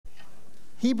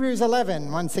Hebrews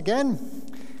 11, once again,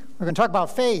 we're going to talk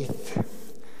about faith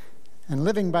and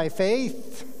living by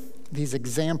faith, these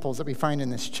examples that we find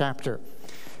in this chapter.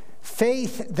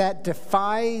 Faith that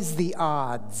defies the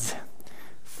odds.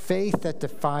 Faith that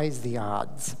defies the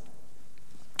odds.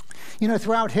 You know,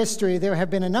 throughout history, there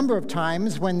have been a number of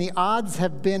times when the odds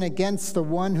have been against the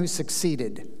one who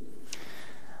succeeded.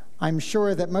 I'm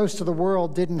sure that most of the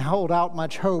world didn't hold out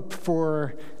much hope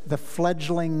for the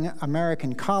fledgling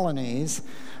American colonies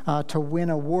to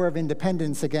win a war of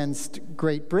independence against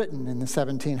Great Britain in the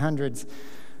 1700s.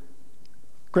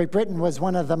 Great Britain was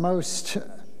one of the most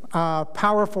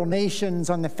powerful nations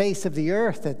on the face of the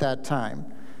earth at that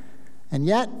time. And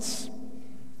yet,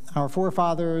 our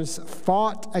forefathers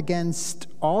fought against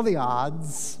all the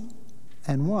odds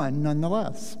and won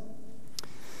nonetheless.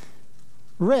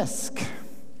 Risk.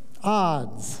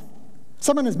 Odds.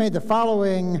 Someone has made the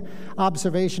following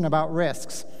observation about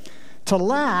risks. To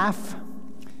laugh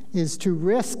is to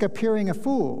risk appearing a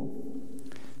fool.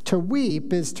 To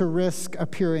weep is to risk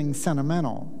appearing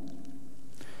sentimental.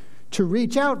 To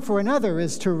reach out for another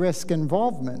is to risk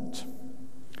involvement.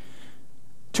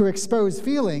 To expose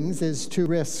feelings is to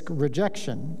risk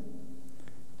rejection.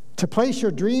 To place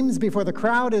your dreams before the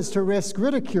crowd is to risk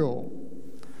ridicule.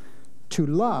 To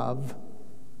love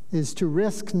is to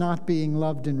risk not being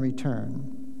loved in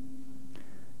return.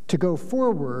 To go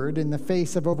forward in the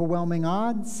face of overwhelming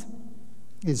odds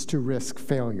is to risk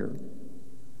failure.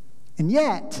 And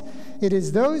yet, it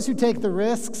is those who take the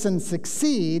risks and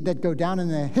succeed that go down in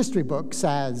the history books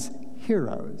as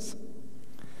heroes.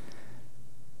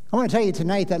 I want to tell you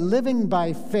tonight that living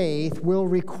by faith will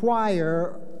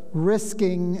require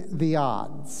risking the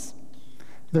odds.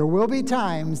 There will be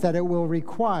times that it will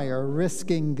require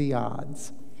risking the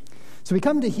odds. So we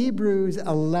come to Hebrews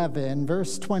 11,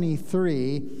 verse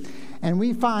 23, and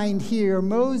we find here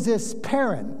Moses'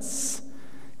 parents,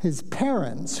 his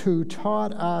parents who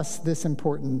taught us this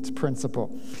important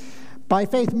principle. By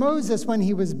faith, Moses, when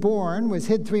he was born, was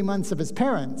hid 3 months of his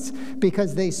parents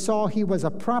because they saw he was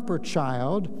a proper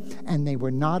child and they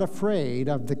were not afraid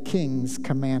of the king's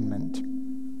commandment.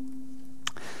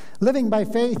 Living by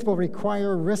faith will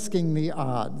require risking the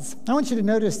odds. I want you to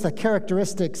notice the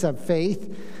characteristics of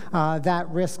faith that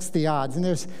risks the odds. And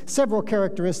there's several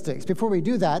characteristics. Before we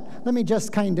do that, let me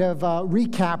just kind of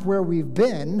recap where we've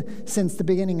been since the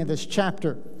beginning of this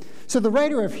chapter. So the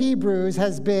writer of Hebrews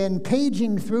has been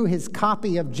paging through his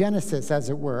copy of Genesis,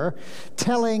 as it were,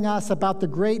 telling us about the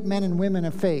great men and women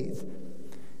of faith.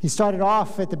 He started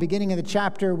off at the beginning of the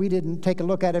chapter. We didn't take a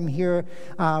look at him here,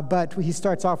 but he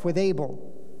starts off with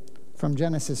Abel from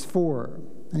Genesis 4.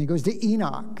 And he goes to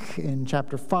Enoch in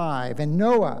chapter 5, and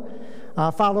Noah,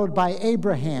 followed by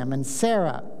Abraham and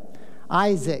Sarah,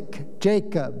 Isaac,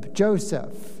 Jacob,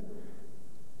 Joseph.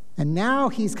 And now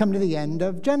he's come to the end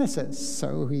of Genesis.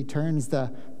 So he turns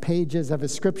the pages of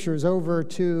his scriptures over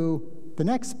to the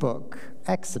next book,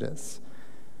 Exodus.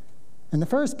 And the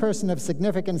first person of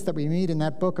significance that we meet in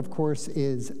that book, of course,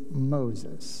 is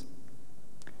Moses.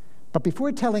 But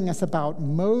before telling us about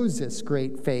Moses'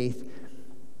 great faith,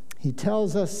 he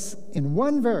tells us in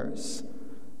one verse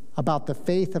about the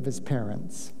faith of his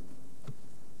parents.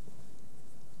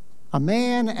 A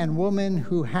man and woman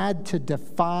who had the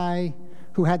faith,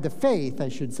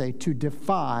 to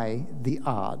defy the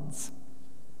odds.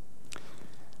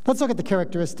 Let's look at the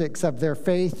characteristics of their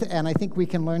faith, and I think we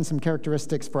can learn some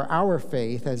characteristics for our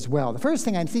faith as well. The first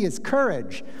thing I see is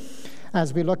courage.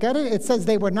 As we look at it, it says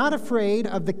they were not afraid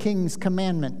of the king's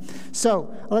commandment.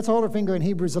 So let's hold our finger in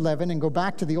Hebrews 11 and go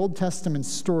back to the Old Testament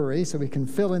story so we can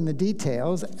fill in the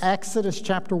details. Exodus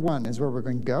chapter 1 is where we're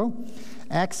going to go.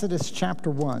 Exodus chapter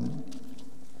 1.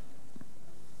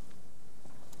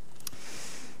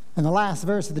 And the last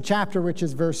verse of the chapter, which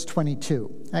is verse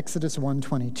 22. Exodus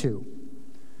 1:22.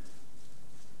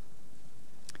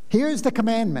 Here's the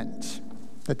commandment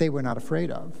that they were not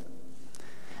afraid of.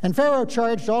 And Pharaoh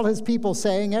charged all his people,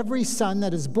 saying, every son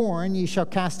that is born ye shall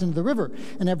cast into the river,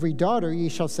 and every daughter ye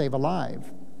shall save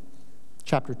alive.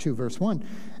 Chapter 2, verse 1.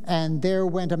 And there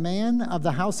went a man of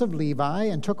the house of Levi,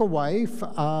 and took a wife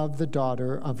of the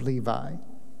daughter of Levi.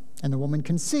 And the woman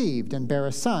conceived, and bare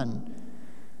a son.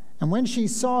 And when she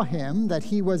saw him, that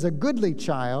he was a goodly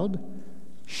child,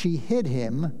 she hid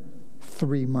him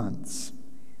 3 months.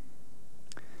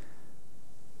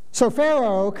 So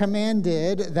Pharaoh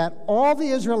commanded that all the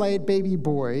Israelite baby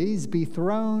boys be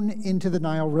thrown into the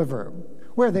Nile River,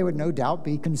 where they would no doubt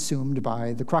be consumed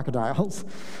by the crocodiles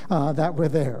that were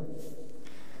there.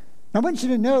 Now, I want you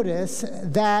to notice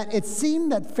that it seemed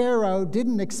that Pharaoh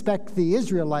didn't expect the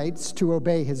Israelites to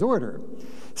obey his order.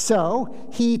 So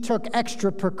he took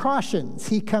extra precautions.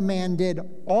 He commanded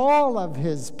all of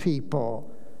his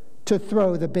people to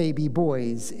throw the baby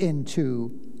boys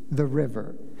into the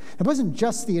river. It wasn't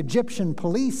just the Egyptian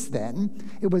police then,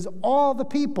 it was all the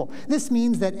people. This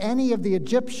means that any of the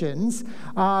Egyptians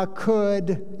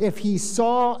could, if he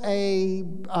saw a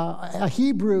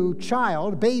Hebrew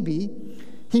child, baby,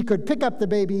 he could pick up the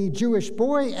baby Jewish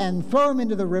boy and throw him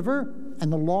into the river,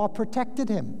 and the law protected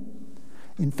him.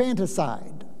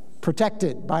 Infanticide,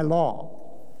 protected by law.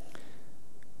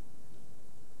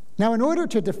 Now, in order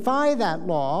to defy that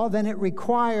law, then it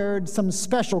required some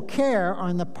special care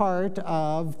on the part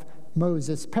of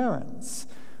Moses' parents,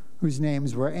 whose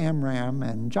names were Amram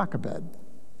and Jochebed.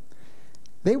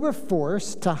 They were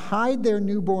forced to hide their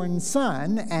newborn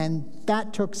son, and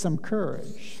that took some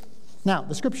courage. Now,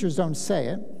 the scriptures don't say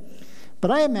it,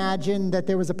 but I imagine that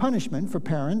there was a punishment for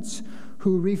parents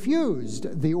who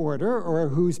refused the order or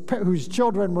whose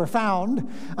children were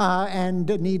found and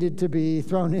needed to be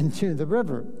thrown into the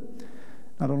river.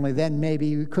 Not only then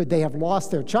maybe could they have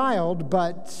lost their child,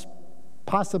 but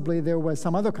possibly there was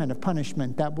some other kind of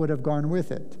punishment that would have gone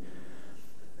with it.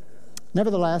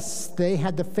 Nevertheless, they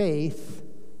had the faith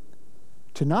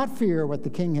to not fear what the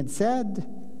king had said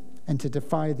and to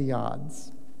defy the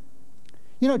odds.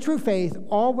 You know, true faith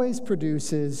always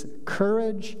produces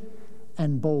courage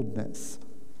and boldness,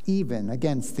 even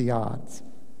against the odds.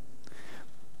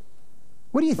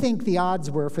 What do you think the odds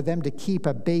were for them to keep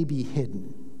a baby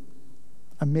hidden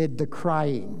amid the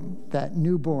crying that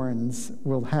newborns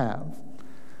will have?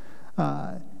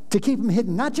 To keep them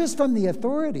hidden, not just from the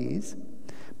authorities,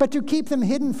 but to keep them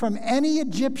hidden from any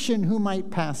Egyptian who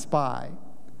might pass by.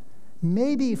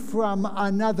 Maybe from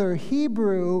another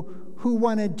Hebrew who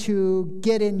wanted to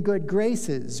get in good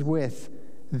graces with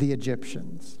the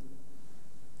Egyptians.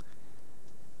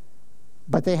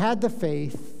 But they had the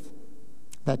faith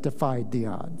that defied the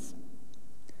odds.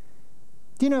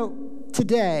 You know,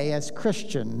 today as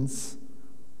Christians,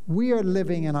 we are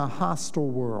living in a hostile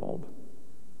world.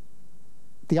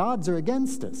 The odds are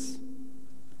against us,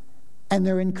 and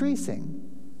they're increasing.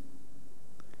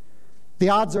 The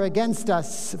odds are against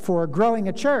us for growing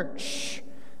a church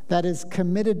that is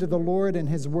committed to the Lord and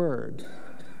His Word.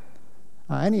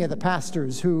 Any of the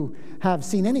pastors who have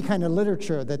seen any kind of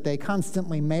literature that they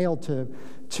constantly mail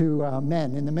to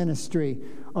men in the ministry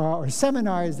or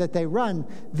seminars that they run,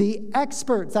 the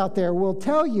experts out there will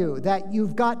tell you that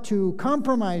you've got to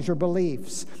compromise your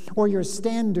beliefs or your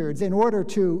standards in order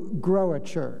to grow a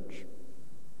church.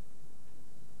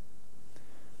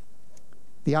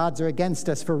 The odds are against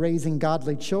us for raising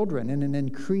godly children in an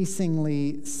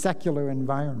increasingly secular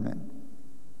environment.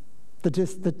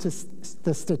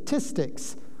 The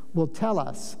statistics will tell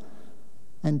us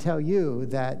and tell you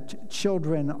that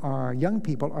young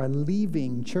people are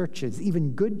leaving churches,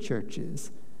 even good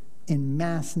churches, in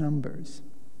mass numbers.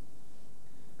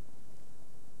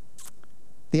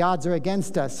 The odds are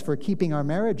against us for keeping our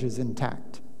marriages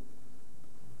intact.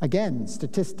 Again,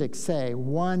 statistics say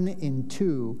 1 in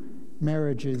 2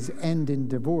 marriages end in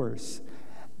divorce,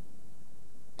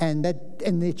 and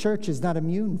the church is not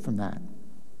immune from that.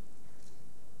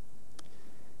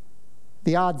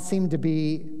 The odds seem to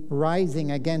be rising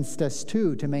against us,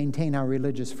 too, to maintain our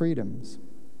religious freedoms.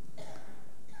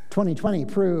 2020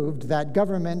 proved that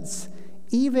governments,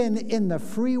 even in the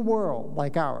free world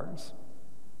like ours,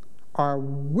 are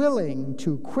willing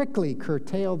to quickly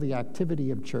curtail the activity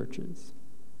of churches.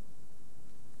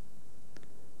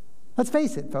 Let's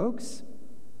face it, folks.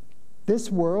 This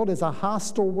world is a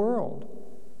hostile world,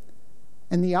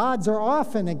 and the odds are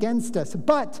often against us.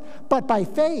 But by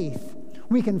faith,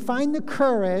 we can find the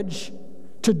courage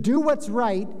to do what's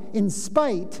right in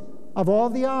spite of all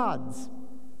the odds.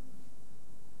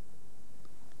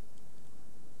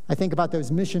 I think about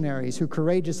those missionaries who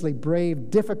courageously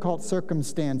braved difficult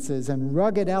circumstances and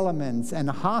rugged elements and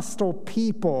hostile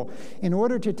people in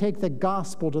order to take the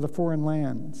gospel to the foreign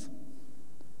lands.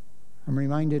 I'm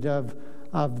reminded of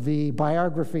the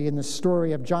biography and the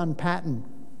story of John Patton,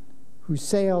 who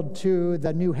sailed to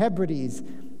the New Hebrides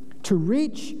to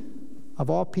reach, of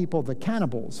all people, the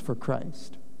cannibals for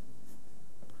Christ.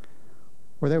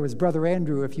 Or there was Brother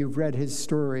Andrew, if you've read his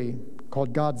story,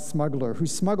 called God's Smuggler, who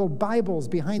smuggled Bibles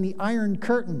behind the Iron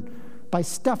Curtain by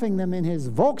stuffing them in his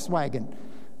Volkswagen,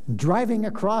 driving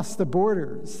across the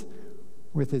borders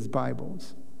with his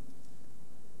Bibles.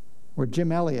 Or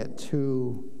Jim Elliot,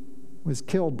 who was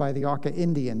killed by the Auca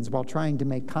Indians while trying to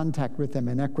make contact with them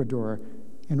in Ecuador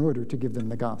in order to give them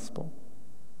the gospel.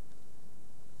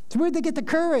 So where'd they get the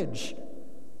courage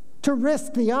to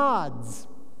risk the odds?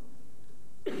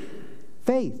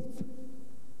 Faith.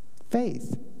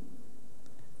 Faith.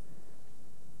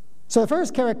 So the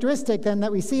first characteristic then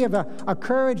that we see of a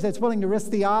courage that's willing to risk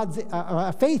the odds,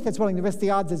 a faith that's willing to risk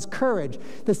the odds, is courage.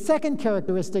 The second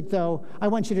characteristic, though, I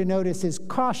want you to notice is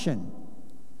caution.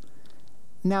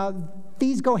 Now,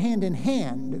 these go hand in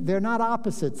hand. They're not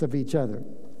opposites of each other.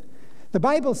 The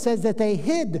Bible says that they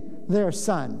hid their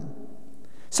son.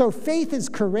 So faith is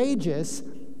courageous,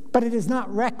 but it is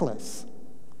not reckless.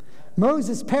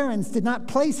 Moses' parents did not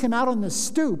place him out on the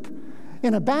stoop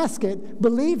in a basket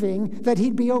believing that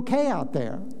he'd be okay out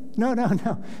there. No.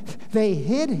 They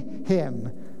hid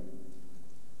him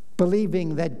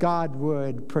believing that God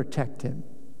would protect him.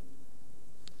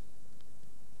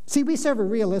 See, we serve a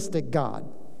realistic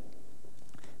God.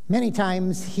 Many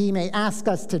times he may ask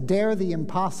us to dare the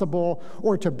impossible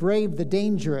or to brave the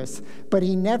dangerous, but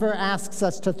he never asks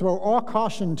us to throw all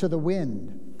caution to the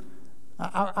wind.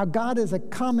 Our God is a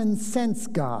common sense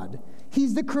God.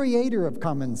 He's the creator of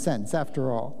common sense,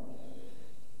 after all.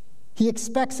 He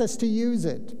expects us to use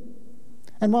it.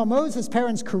 And while Moses'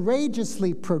 parents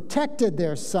courageously protected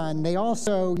their son, they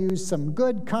also used some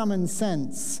good common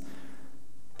sense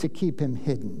to keep him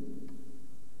hidden.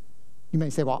 You may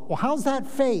say, well, how's that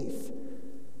faith?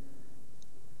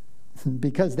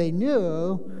 Because they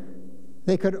knew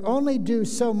they could only do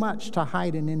so much to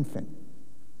hide an infant.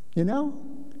 You know?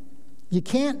 You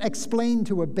can't explain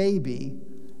to a baby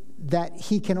that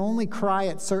he can only cry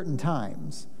at certain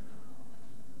times.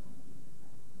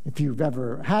 If you've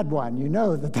ever had one, you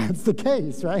know that that's the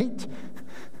case, right?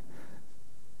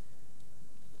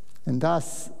 And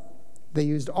thus, they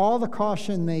used all the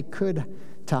caution they could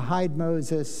to hide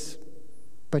Moses,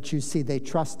 but you see, they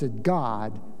trusted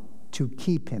God to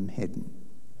keep him hidden.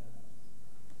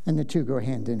 And the two go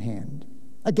hand in hand.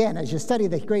 Again, as you study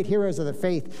the great heroes of the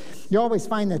faith, you always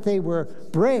find that they were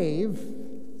brave.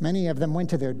 Many of them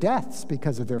went to their deaths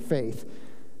because of their faith.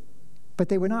 But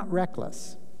they were not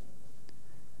reckless.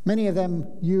 Many of them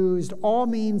used all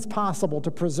means possible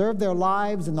to preserve their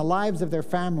lives and the lives of their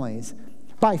families.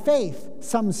 By faith,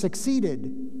 some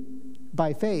succeeded.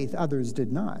 By faith, others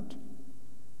did not.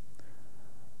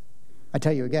 I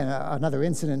tell you again, another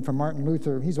incident from Martin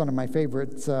Luther. He's one of my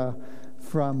favorites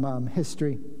from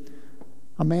history.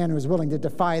 A man who was willing to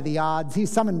defy the odds.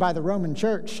 He's summoned by the Roman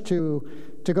Church to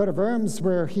go to Worms,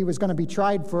 where he was going to be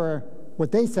tried for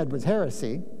what they said was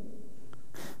heresy.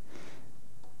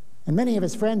 And many of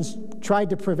his friends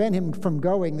tried to prevent him from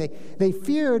going. They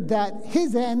feared that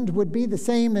his end would be the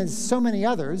same as so many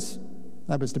others.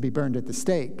 That was to be burned at the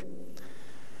stake.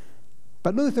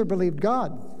 But Luther believed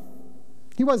God.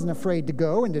 He wasn't afraid to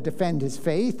go and to defend his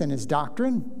faith and his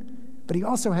doctrine, but he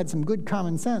also had some good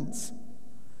common sense.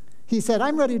 He said,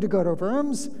 I'm ready to go to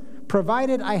Worms,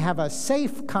 provided I have a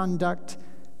safe conduct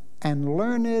and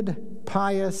learned,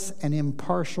 pious, and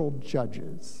impartial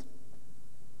judges.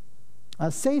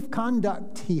 A safe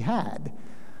conduct he had.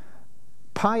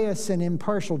 Pious and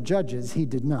impartial judges he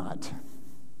did not.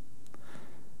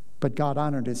 But God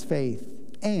honored his faith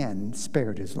and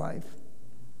spared his life.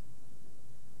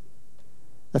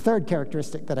 The third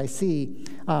characteristic that I see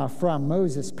from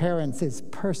Moses' parents is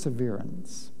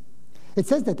perseverance. It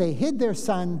says that they hid their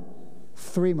son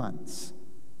 3 months.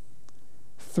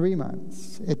 3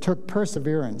 months. It took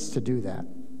perseverance to do that.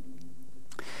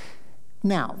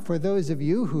 Now, for those of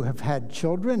you who have had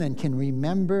children and can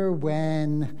remember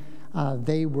when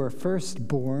they were first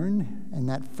born, and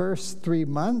that first 3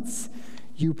 months,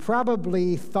 you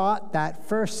probably thought that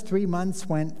first 3 months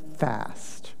went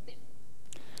fast.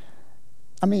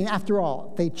 I mean, after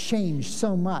all, they changed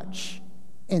so much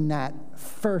in that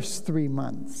first 3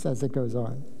 months as it goes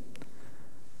on.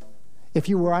 If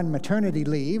you were on maternity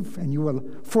leave and you were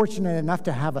fortunate enough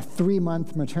to have a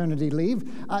 3-month maternity leave,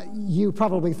 you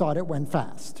probably thought it went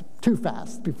fast, too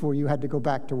fast, before you had to go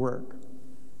back to work.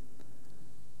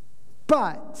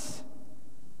 But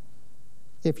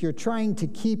if you're trying to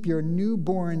keep your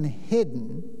newborn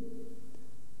hidden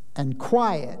and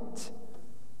quiet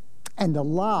and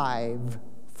alive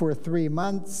for 3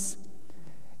 months,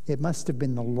 it must have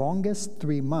been the longest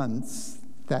 3 months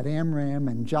that Amram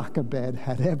and Jochebed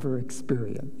had ever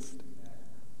experienced.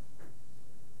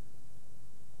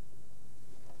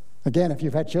 Again, if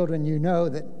you've had children, you know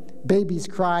that babies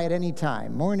cry at any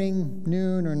time, morning,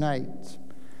 noon, or night.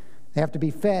 They have to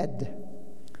be fed.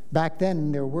 Back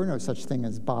then, there were no such thing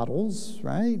as bottles,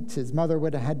 right? His mother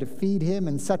would have had to feed him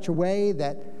in such a way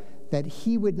that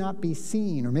he would not be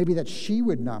seen, or maybe that she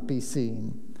would not be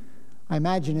seen. I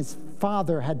imagine his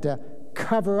father had to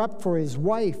cover up for his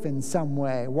wife in some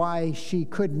way, why she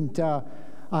couldn't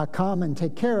come and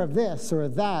take care of this or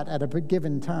that at a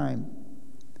given time.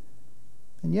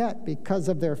 And yet, because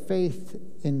of their faith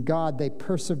in God, they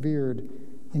persevered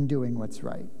in doing what's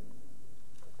right.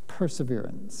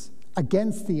 perseverance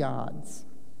against the odds.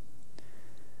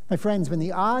 My friends, when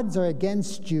the odds are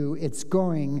against you, it's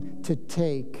going to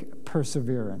take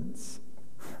perseverance,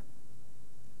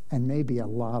 and maybe a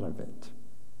lot of it.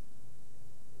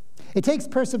 It takes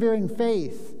persevering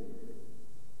faith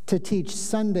to teach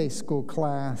Sunday school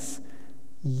class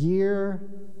year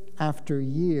after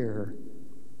year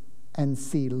and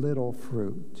see little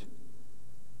fruit.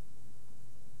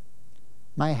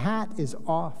 My hat is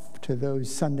off to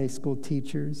those Sunday school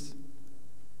teachers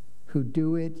who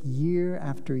do it year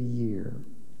after year,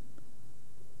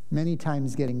 many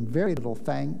times getting very little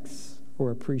thanks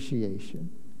or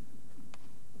appreciation.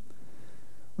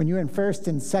 When you're in first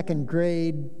and second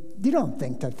grade, you don't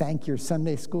think to thank your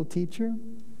Sunday school teacher.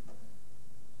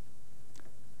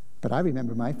 But I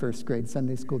remember my first grade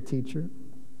Sunday school teacher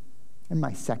and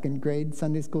my second grade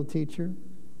Sunday school teacher,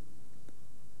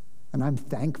 and I'm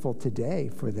thankful today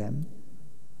for them,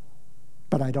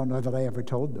 but I don't know that I ever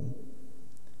told them.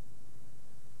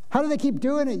 How do they keep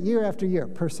doing it year after year?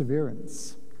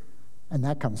 Perseverance. And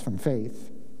that comes from faith.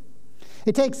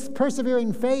 It takes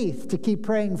persevering faith to keep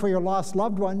praying for your lost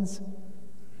loved ones.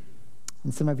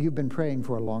 And some of you have been praying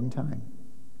for a long time.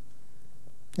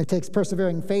 It takes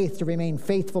persevering faith to remain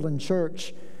faithful in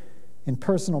church, in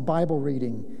personal Bible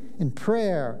reading, in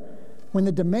prayer, when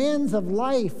the demands of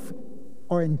life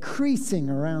are increasing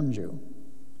around you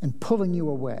and pulling you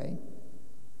away.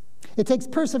 It takes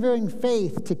persevering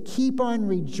faith to keep on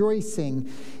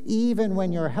rejoicing even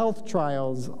when your health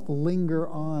trials linger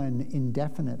on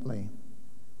indefinitely.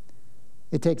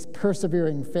 It takes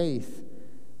persevering faith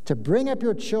to bring up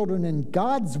your children in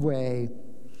God's way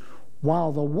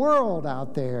while the world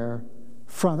out there,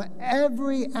 from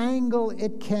every angle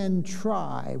it can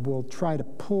try, will try to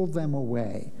pull them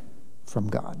away from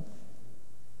God.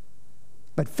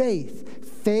 But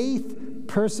faith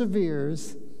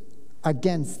perseveres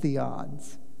against the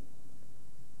odds.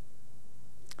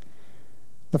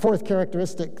 The fourth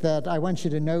characteristic that I want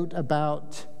you to note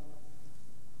about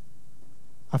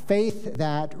a faith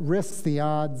that risks the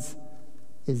odds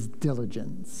is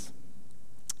diligence.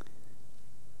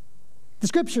 The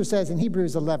scripture says in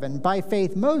Hebrews 11, by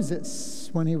faith Moses,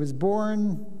 when he was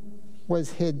born,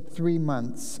 was hid 3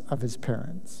 months of his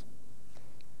parents.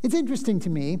 It's interesting to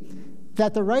me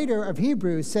that the writer of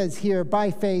Hebrews says here,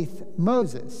 by faith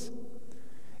Moses.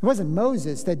 It wasn't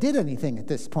Moses that did anything at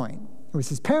this point. It was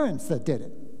his parents that did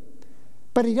it.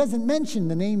 But he doesn't mention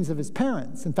the names of his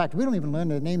parents. In fact, we don't even learn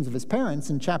the names of his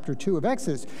parents in chapter 2 of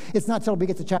Exodus. It's not until we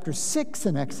get to chapter 6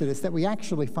 in Exodus that we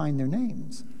actually find their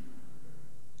names.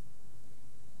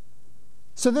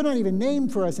 So they're not even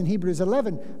named for us in Hebrews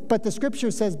 11, but the scripture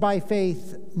says, by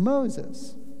faith,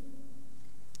 Moses.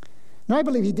 Now, I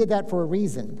believe he did that for a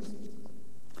reason.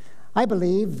 I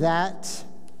believe that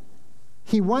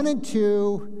he wanted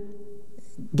to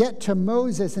get to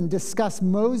Moses and discuss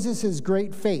Moses'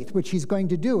 great faith, which he's going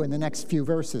to do in the next few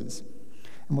verses.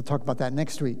 And we'll talk about that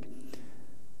next week.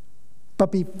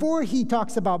 But before he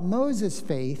talks about Moses'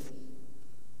 faith,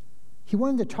 he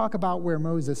wanted to talk about where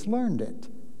Moses learned it.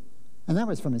 And that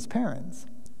was from his parents.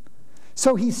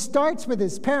 So he starts with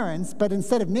his parents, but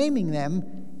instead of naming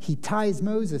them, he ties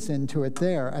Moses into it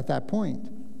there at that point.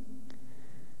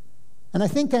 And I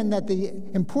think then that the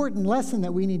important lesson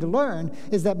that we need to learn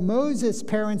is that Moses'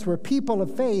 parents were people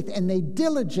of faith, and they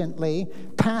diligently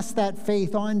passed that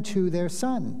faith on to their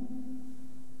son.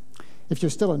 If you're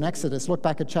still in Exodus, look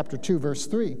back at chapter 2, verse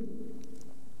 3.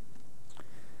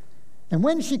 And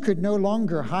when she could no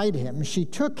longer hide him, she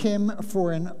took him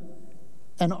for an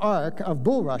ark of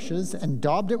bulrushes and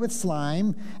daubed it with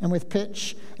slime and with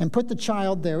pitch and put the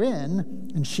child therein,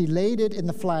 and she laid it in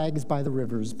the flags by the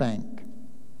river's bank.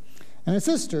 And his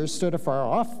sisters stood afar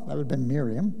off, that would have been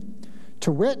Miriam,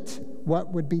 to wit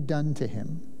what would be done to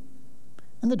him.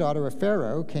 And the daughter of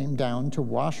Pharaoh came down to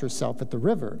wash herself at the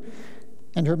river,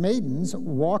 and her maidens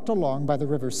walked along by the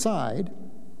river's side.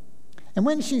 And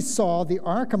when she saw the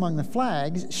ark among the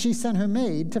flags, she sent her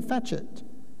maid to fetch it.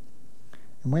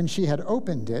 And when she had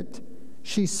opened it,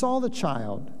 she saw the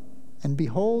child, and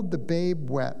behold, the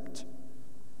babe wept.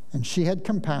 And she had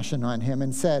compassion on him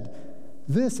and said,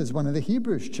 this is one of the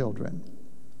Hebrews' children.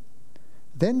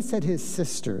 Then said his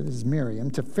sister, this is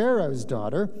Miriam, to Pharaoh's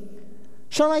daughter,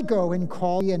 shall I go and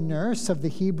call thee a nurse of the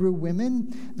Hebrew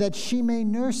women, that she may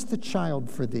nurse the child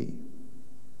for thee?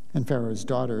 And Pharaoh's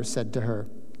daughter said to her,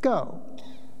 go.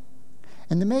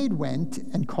 And the maid went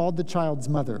and called the child's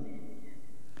mother.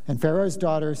 And Pharaoh's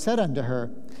daughter said unto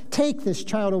her, take this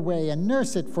child away and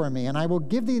nurse it for me, and I will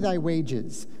give thee thy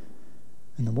wages.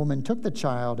 And the woman took the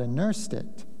child and nursed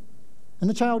it. And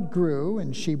the child grew,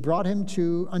 and she brought him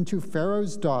unto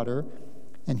Pharaoh's daughter,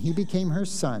 and he became her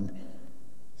son.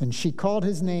 And she called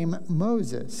his name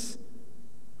Moses,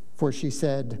 for she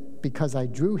said, because I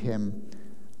drew him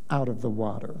out of the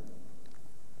water.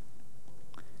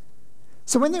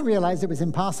 So when they realized it was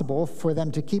impossible for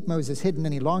them to keep Moses hidden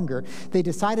any longer, they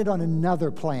decided on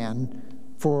another plan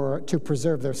to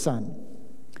preserve their son.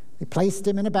 They placed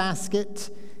him in a basket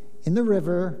in the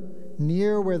river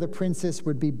near where the princess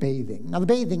would be bathing. Now, the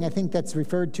bathing, I think that's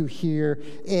referred to here,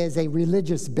 is a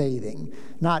religious bathing,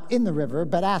 not in the river,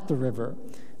 but at the river.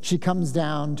 She comes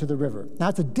down to the river. Now,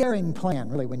 it's a daring plan,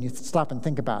 really, when you stop and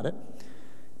think about it,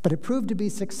 but it proved to be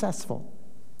successful.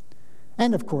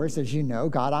 And, of course, as you know,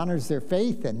 God honors their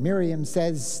faith, and Miriam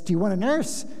says, do you want a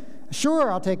nurse?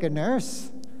 Sure, I'll take a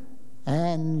nurse.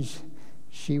 And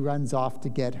she runs off to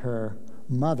get her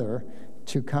mother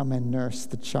to come and nurse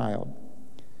the child.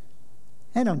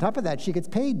 And on top of that, she gets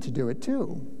paid to do it,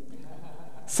 too.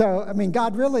 So, I mean,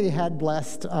 God really had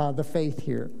blessed the faith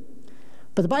here.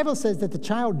 But the Bible says that the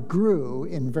child grew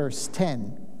in verse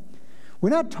 10. We're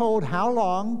not told how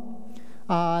long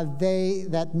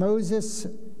that Moses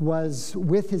was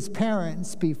with his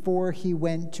parents before he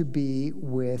went to be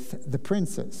with the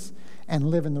princess and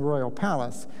live in the royal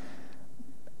palace.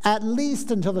 At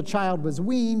least until the child was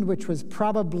weaned, which was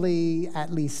probably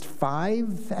at least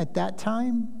 5 at that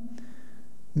time,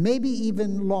 maybe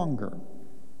even longer.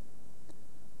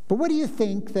 But what do you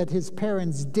think that his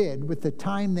parents did with the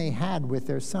time they had with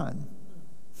their son?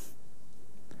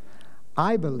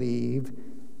 I believe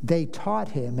they taught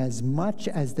him as much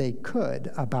as they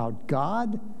could about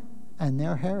God and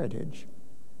their heritage,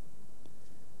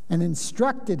 and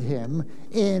instructed him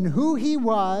in who he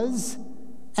was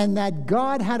and that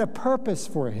God had a purpose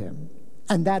for him,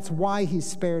 and that's why he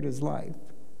spared his life.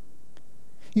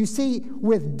 You see,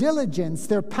 with diligence,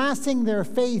 they're passing their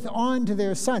faith on to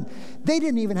their son. They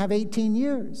didn't even have 18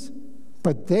 years,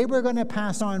 but they were going to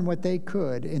pass on what they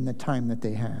could in the time that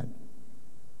they had.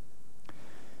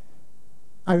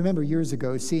 I remember years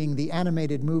ago seeing the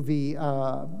animated movie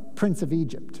Prince of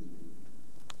Egypt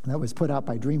that was put out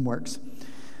by DreamWorks.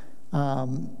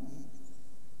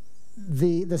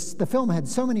 The film had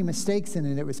so many mistakes in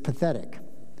it, it was pathetic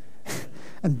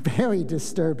and very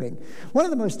disturbing. One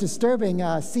of the most disturbing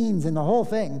scenes in the whole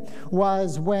thing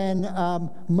was when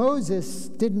Moses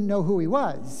didn't know who he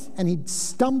was, and he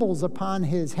stumbles upon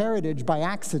his heritage by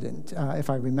accident,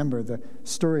 if I remember the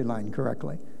storyline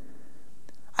correctly.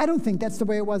 I don't think that's the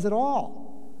way it was at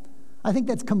all. I think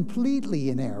that's completely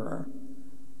in error.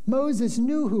 Moses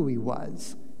knew who he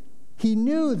was. He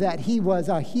knew that he was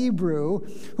a Hebrew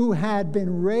who had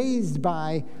been raised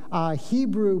by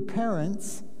Hebrew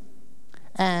parents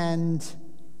and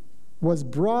was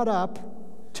brought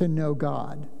up to know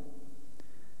God.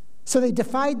 So they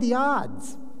defied the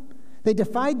odds. They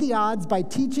defied the odds by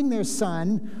teaching their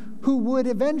son, who would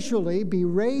eventually be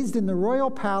raised in the royal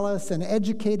palace and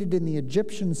educated in the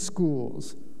Egyptian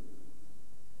schools.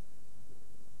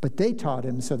 But they taught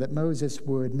him so that Moses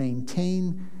would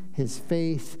maintain his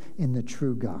faith in the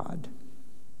true God.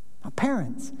 Now,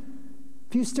 parents,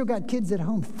 if you still got kids at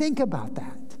home, think about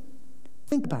that.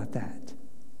 Think about that.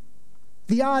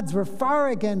 The odds were far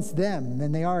against them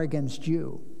than they are against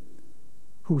you,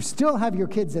 who still have your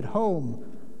kids at home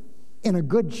in a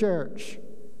good church.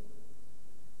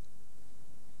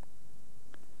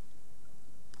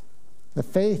 The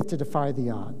faith to defy the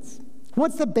odds.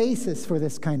 What's the basis for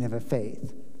this kind of a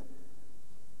faith?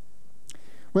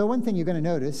 Well, one thing you're going to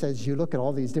notice as you look at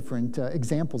all these different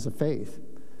examples of faith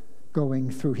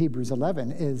going through Hebrews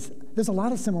 11 is there's a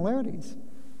lot of similarities,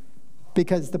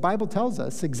 because the Bible tells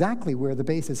us exactly where the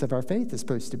basis of our faith is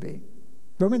supposed to be.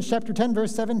 Romans chapter 10,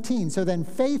 verse 17, so then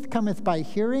faith cometh by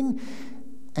hearing,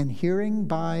 and hearing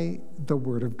by the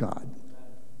word of God.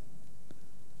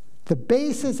 The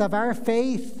basis of our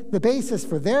faith, the basis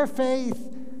for their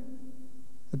faith,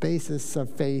 the basis of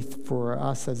faith for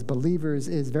us as believers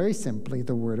is very simply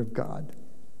the Word of God.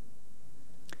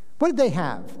 What did they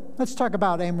have? Let's talk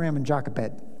about Amram and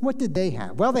Jochebed. What did they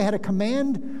have? Well, they had a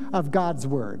command of God's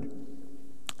Word.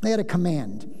 They had a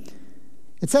command.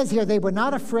 It says here they were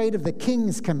not afraid of the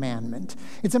king's commandment.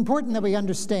 It's important that we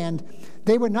understand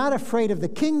they were not afraid of the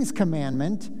king's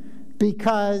commandment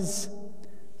because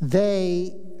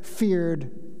they feared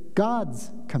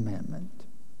God's commandment.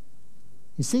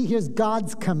 You see, here's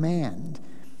God's command.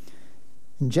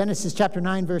 In Genesis chapter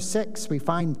 9, verse 6, we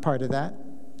find part of that.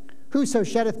 Whoso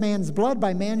sheddeth man's blood,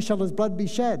 by man shall his blood be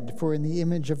shed, for in the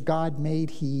image of God made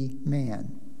he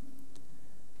man.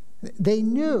 They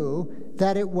knew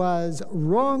that it was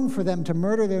wrong for them to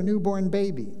murder their newborn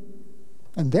baby.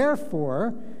 And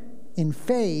therefore, in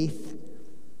faith,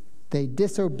 They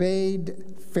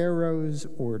disobeyed Pharaoh's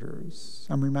orders.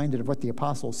 I'm reminded of what the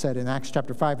apostles said in Acts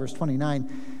chapter 5, verse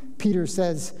 29. Peter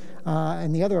says,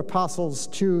 and the other apostles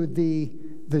to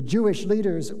the Jewish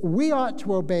leaders, we ought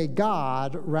to obey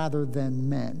God rather than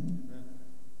men.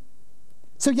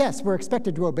 So yes, we're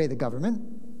expected to obey the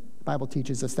government. The Bible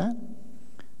teaches us that.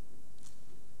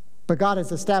 But God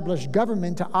has established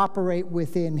government to operate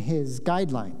within his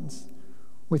guidelines,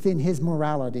 within his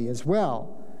morality as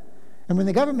well. And when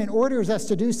the government orders us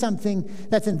to do something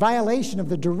that's in violation of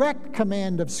the direct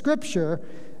command of Scripture,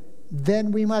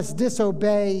 then we must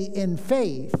disobey in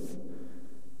faith.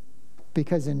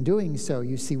 Because in doing so,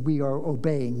 you see, we are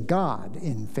obeying God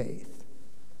in faith.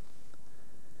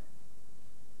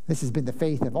 This has been the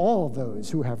faith of all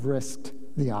those who have risked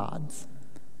the odds.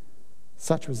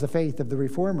 Such was the faith of the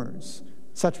Reformers.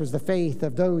 Such was the faith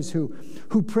of those who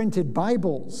printed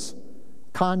Bibles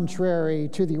contrary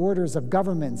to the orders of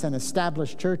governments and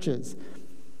established churches.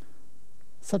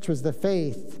 Such was the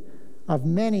faith of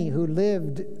many who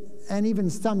lived, and even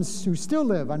some who still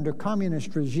live, under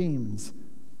communist regimes,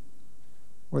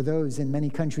 or those in many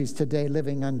countries today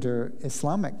living under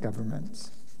Islamic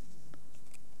governments.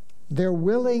 They're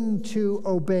willing to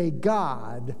obey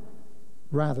God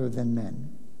rather than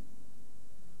men.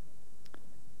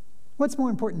 What's more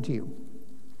important to you?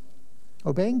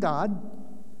 Obeying God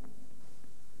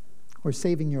or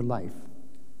saving your life?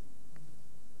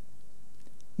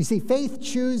 You see, faith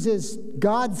chooses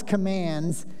God's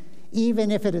commands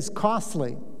even if it is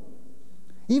costly,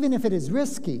 even if it is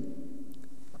risky.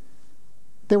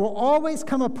 There will always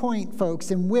come a point, folks,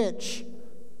 in which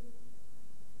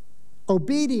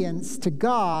obedience to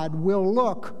God will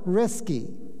look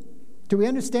risky. Do we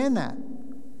understand that?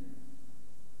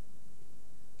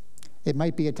 It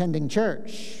might be attending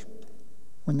church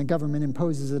when the government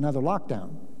imposes another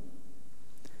lockdown.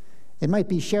 It might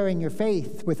be sharing your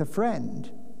faith with a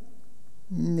friend.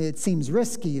 It seems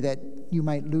risky that you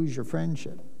might lose your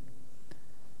friendship.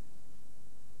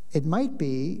 It might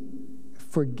be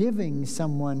forgiving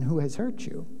someone who has hurt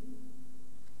you.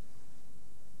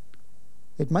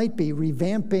 It might be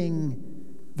revamping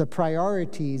the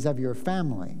priorities of your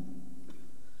family.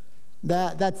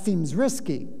 That seems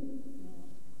risky.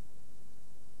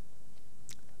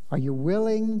 Are you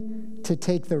willing to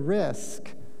take the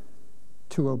risk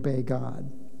to obey God?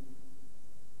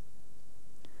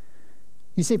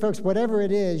 You see, folks, whatever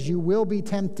it is, you will be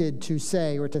tempted to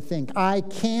say or to think, I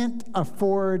can't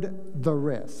afford the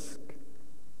risk.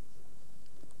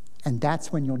 And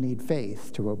that's when you'll need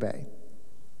faith to obey.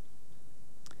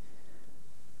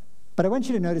 But I want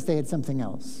you to notice they had something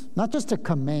else. Not just a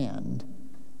command.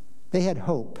 They had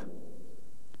hope.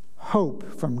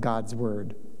 Hope from God's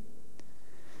word.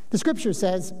 The scripture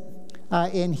says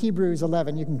in Hebrews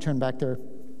 11, you can turn back there.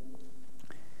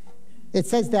 It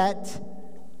says that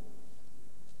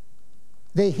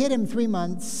they hid him 3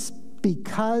 months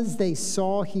because they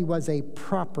saw he was a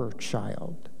proper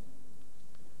child.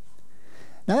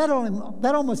 Now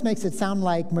that almost makes it sound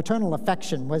like maternal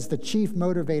affection was the chief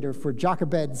motivator for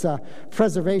Jochebed's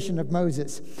preservation of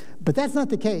Moses. But that's not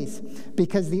the case,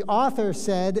 because the author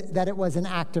said that it was an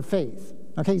act of faith.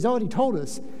 Okay, he's already told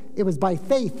us it was by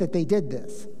faith that they did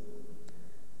this.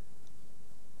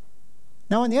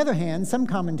 Now, on the other hand, some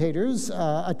commentators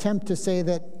attempt to say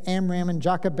that Amram and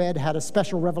Jochebed had a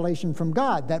special revelation from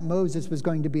God, that Moses was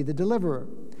going to be the deliverer.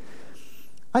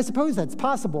 I suppose that's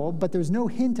possible, but there's no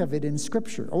hint of it in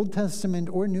Scripture, Old Testament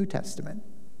or New Testament.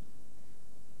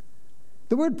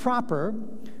 The word proper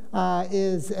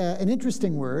is an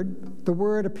interesting word. The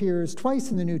word appears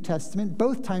twice in the New Testament,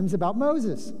 both times about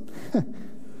Moses.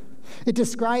 It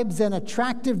describes an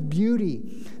attractive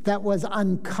beauty that was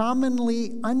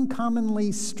uncommonly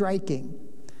striking.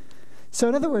 So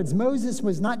in other words, Moses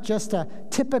was not just a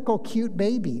typical cute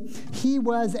baby. He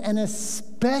was an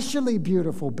especially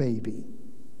beautiful baby.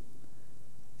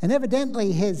 And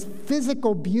evidently his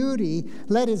physical beauty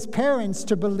led his parents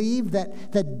to believe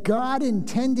that God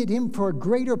intended him for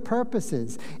greater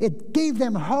purposes. It gave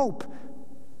them hope.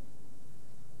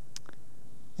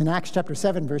 In Acts chapter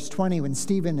 7, verse 20, when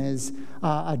Stephen is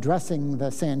addressing the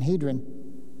Sanhedrin,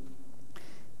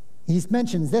 he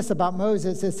mentions this about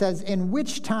Moses. It says, in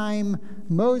which time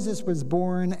Moses was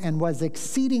born and was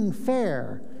exceeding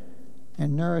fair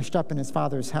and nourished up in his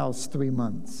father's house 3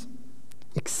 months.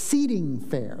 Exceeding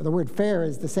fair. The word fair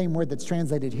is the same word that's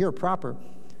translated here, proper.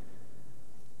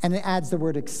 And it adds the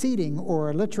word exceeding,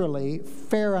 or literally,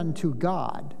 fair unto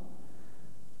God.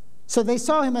 So they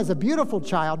saw him as a beautiful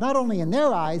child, not only in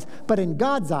their eyes, but in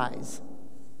God's eyes.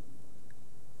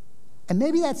 And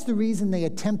maybe that's the reason they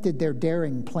attempted their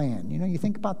daring plan. You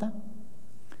think about that?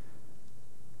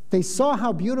 They saw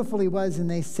how beautiful he was, and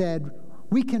they said,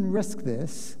 we can risk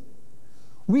this.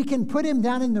 We can put him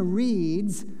down in the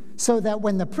reeds so that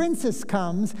when the princess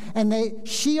comes and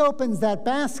she opens that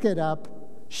basket up,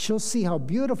 she'll see how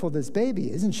beautiful this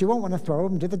baby is, and she won't want to throw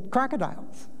him to the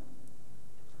crocodiles.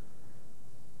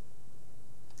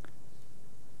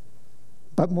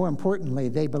 But more importantly,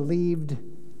 they believed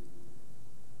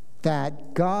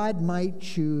that God might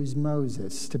choose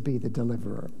Moses to be the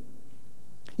deliverer.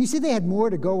 You see, they had more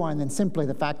to go on than simply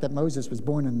the fact that Moses was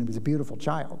born and he was a beautiful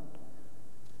child.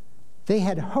 They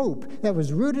had hope that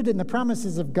was rooted in the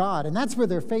promises of God, and that's where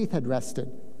their faith had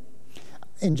rested.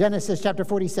 In Genesis chapter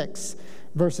 46,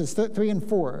 verses 3 and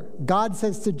 4, God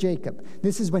says to Jacob,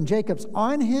 this is when Jacob's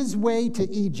on his way to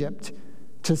Egypt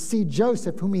to see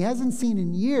Joseph, whom he hasn't seen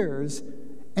in years,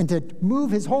 and to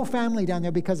move his whole family down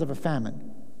there because of a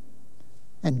famine.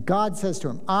 And God says to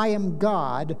him, I am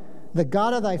God, the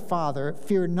God of thy father.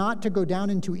 Fear not to go down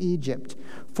into Egypt,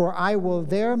 for I will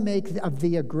there make of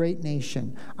thee a great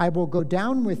nation. I will go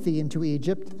down with thee into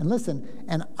Egypt, and listen,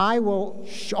 and I will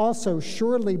also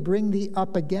surely bring thee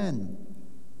up again.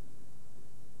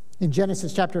 In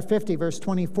Genesis chapter 50, verse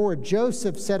 24,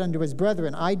 Joseph said unto his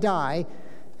brethren, I die,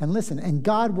 and listen, and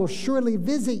God will surely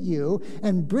visit you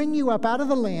and bring you up out of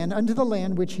the land unto the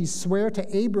land which he sware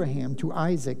to Abraham, to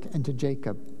Isaac, and to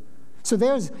Jacob. So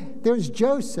there's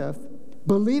Joseph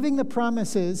believing the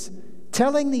promises,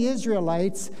 telling the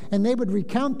Israelites, and they would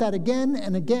recount that again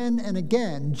and again and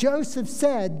again. Joseph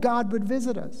said God would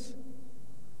visit us.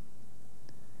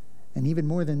 And even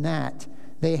more than that,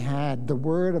 they had the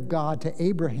word of God to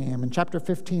Abraham in chapter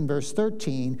 15, verse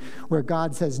 13, where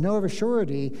God says, know of a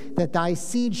surety that thy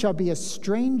seed shall be a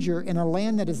stranger in a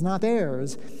land that is not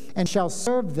theirs, and shall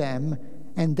serve them,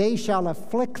 and they shall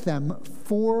afflict them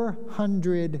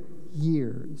 400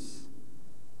 years.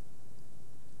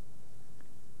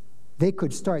 They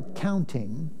could start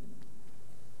counting,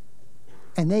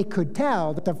 and they could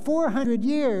tell that the 400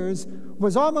 years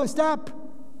was almost up.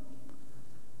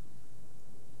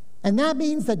 And that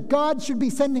means that God should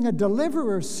be sending a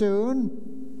deliverer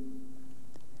soon.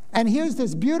 And here's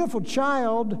this beautiful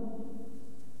child,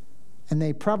 and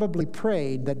they probably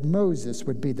prayed that Moses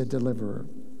would be the deliverer.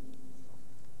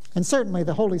 And certainly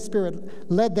the Holy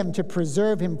Spirit led them to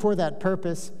preserve him for that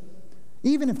purpose,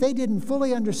 even if they didn't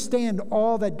fully understand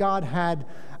all that God had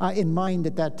in mind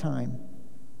at that time.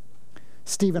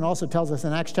 Stephen also tells us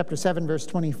in Acts chapter 7, verse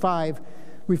 25,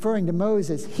 referring to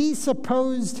Moses, he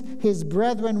supposed his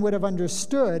brethren would have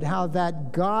understood how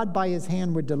that God by his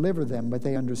hand would deliver them, but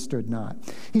they understood not.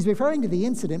 He's referring to the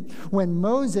incident when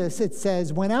Moses, it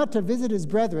says, went out to visit his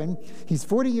brethren. He's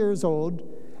 40 years old,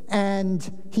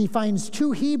 and he finds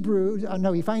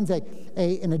an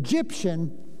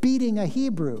Egyptian beating a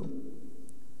Hebrew.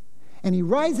 And he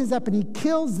rises up and he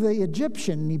kills the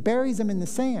Egyptian, and he buries him in the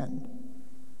sand.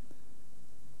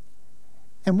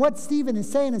 And what Stephen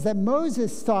is saying is that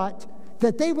Moses thought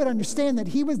that they would understand that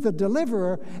he was the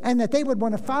deliverer and that they would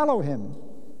want to follow him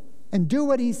and do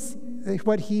what he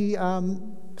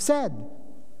said.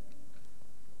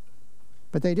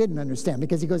 But they didn't understand,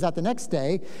 because he goes out the next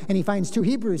day and he finds two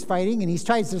Hebrews fighting, and he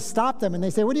tries to stop them, and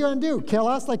they say, what are you going to do, kill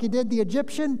us like you did the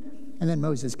Egyptian? And then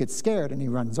Moses gets scared and he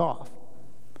runs off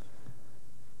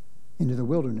into the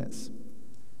wilderness.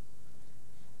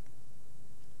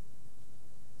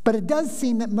 But it does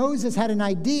seem that Moses had an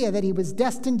idea that he was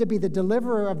destined to be the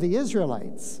deliverer of the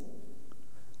Israelites,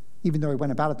 even though he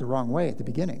went about it the wrong way at the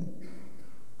beginning.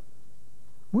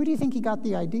 Where do you think he got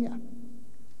the idea?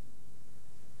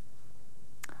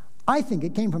 I think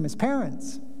it came from his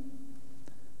parents,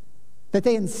 that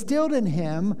they instilled in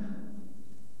him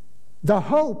the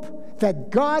hope that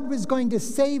God was going to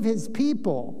save his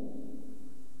people.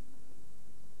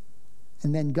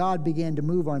 And then God began to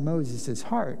move on Moses'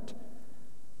 heart,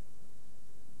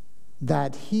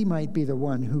 that he might be the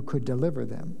one who could deliver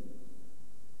them.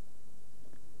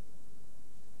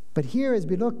 But here, as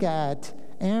we look at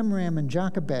Amram and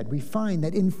Jochebed, we find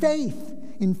that in faith,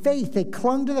 they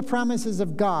clung to the promises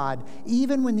of God,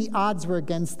 even when the odds were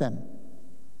against them.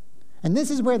 And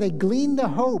this is where they gleaned the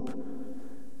hope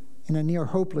in a near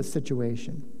hopeless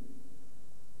situation.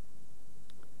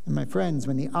 And my friends,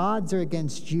 when the odds are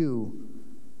against you,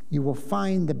 you will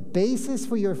find the basis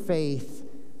for your faith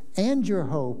and your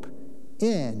hope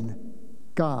in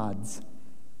God's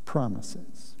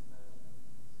promises.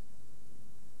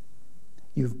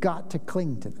 You've got to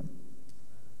cling to them.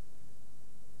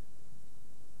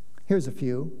 Here's a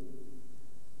few.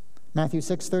 Matthew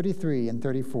 6:33 and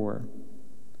 34.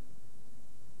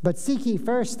 But seek ye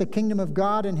first the kingdom of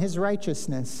God and his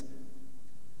righteousness,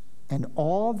 and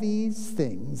all these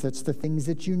things, that's the things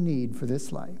that you need for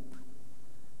this life,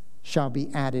 shall be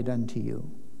added unto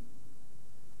you.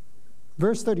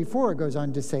 Verse 34 goes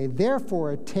on to say,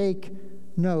 therefore take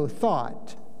no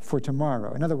thought for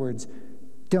tomorrow. In other words,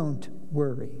 don't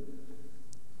worry.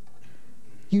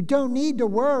 You don't need to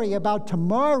worry about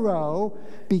tomorrow,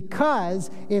 because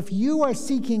if you are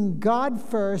seeking God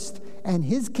first and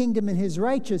his kingdom and his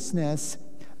righteousness,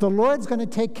 the Lord's going to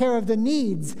take care of the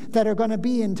needs that are going to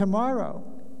be in tomorrow.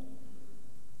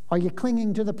 Are you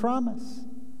clinging to the promise?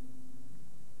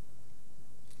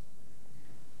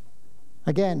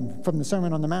 Again, from the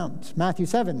Sermon on the Mount, Matthew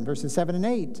 7, verses 7 and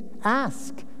 8.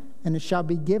 Ask, and it shall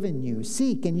be given you.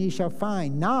 Seek, and ye shall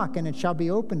find. Knock, and it shall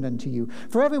be opened unto you.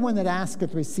 For everyone that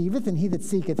asketh receiveth, and he that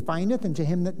seeketh findeth, and to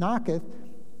him that knocketh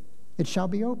it shall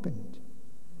be opened.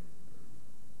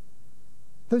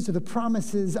 Those are the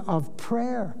promises of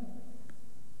prayer.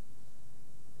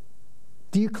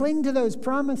 Do you cling to those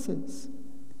promises?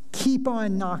 Keep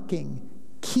on knocking.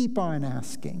 Keep on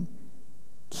asking.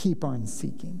 Keep on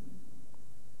seeking.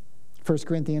 1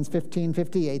 Corinthians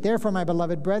 15:58. Therefore, my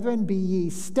beloved brethren, be ye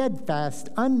steadfast,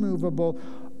 unmovable,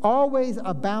 always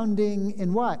abounding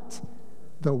in what?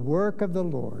 The work of the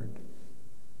Lord.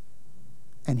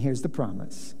 And here's the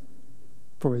promise.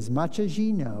 For as much as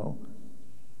ye know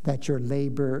that your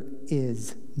labor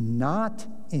is not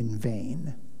in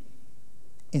vain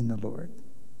in the Lord.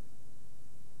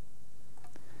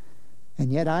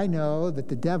 And yet I know that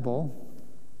the devil,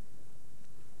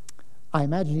 I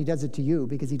imagine he does it to you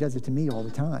because he does it to me all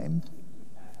the time,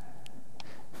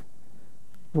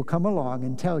 will come along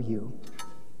and tell you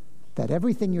that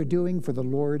everything you're doing for the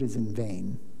Lord is in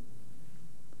vain.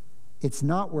 It's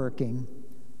not working.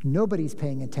 Nobody's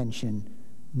paying attention.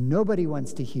 Nobody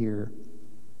wants to hear.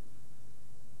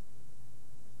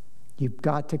 You've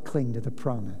got to cling to the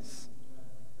promise.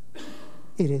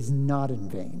 It is not in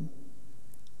vain.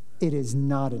 It is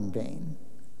not in vain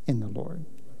in the Lord.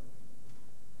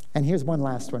 And here's one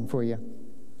last one for you.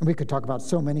 We could talk about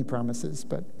so many promises,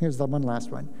 but here's the one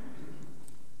last one.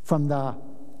 From the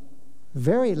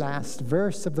very last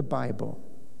verse of the Bible,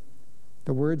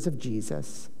 the words of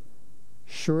Jesus,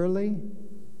 surely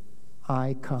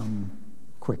I come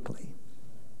quickly.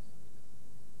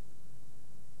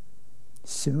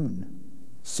 Soon.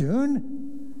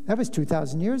 Soon? That was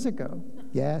 2,000 years ago.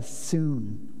 Yes,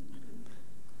 soon.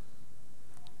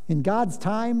 In God's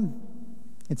time,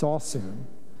 it's all soon.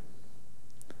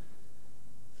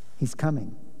 He's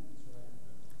coming.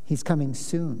 He's coming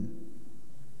soon.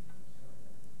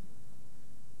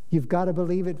 You've got to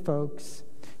believe it, folks.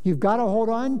 You've got to hold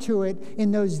on to it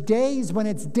in those days when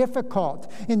it's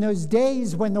difficult, in those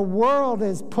days when the world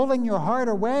is pulling your heart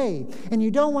away and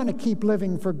you don't want to keep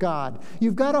living for God.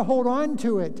 You've got to hold on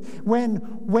to it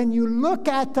when you look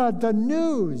at the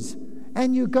news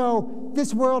and you go,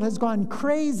 this world has gone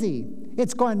crazy.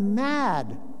 It's gone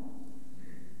mad.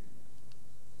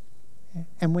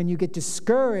 And when you get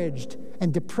discouraged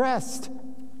and depressed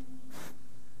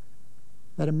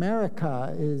that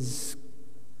America is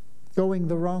going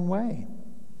the wrong way,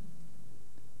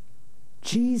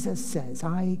 Jesus says,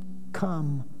 I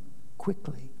come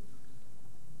quickly.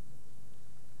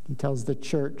 He tells the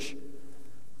church,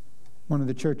 one of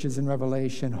the churches in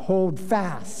Revelation, hold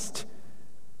fast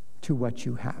to what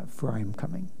you have, for I am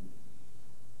coming.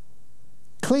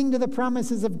 Cling to the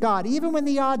promises of God, even when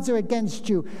the odds are against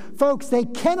you. Folks, they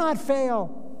cannot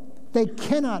fail. They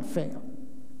cannot fail.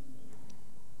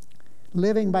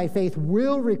 Living by faith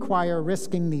will require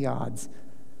risking the odds.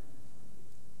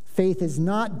 Faith is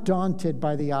not daunted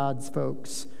by the odds,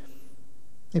 folks.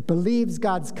 It believes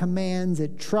God's commands.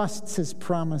 It trusts his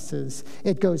promises.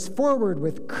 It goes forward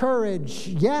with courage,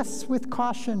 yes, with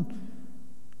caution,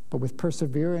 but with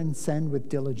perseverance and with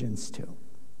diligence too.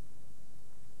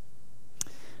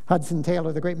 Hudson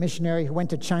Taylor, the great missionary who went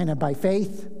to China by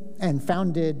faith and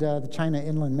founded the China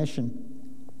Inland Mission,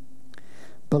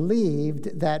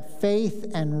 believed that faith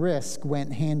and risk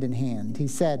went hand in hand. He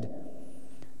said,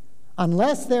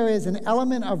 unless there is an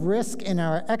element of risk in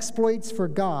our exploits for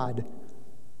God,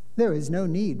 there is no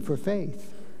need for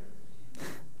faith.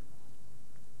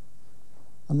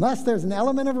 Unless there's an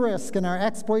element of risk in our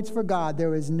exploits for God,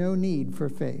 there is no need for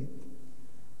faith.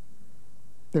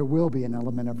 There will be an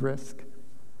element of risk.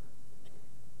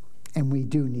 And we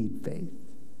do need faith.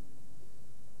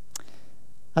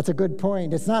 That's a good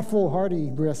point. It's not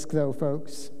foolhardy risk, though,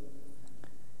 folks.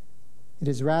 It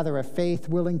is rather a faith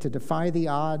willing to defy the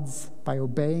odds by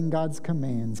obeying God's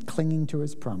commands, clinging to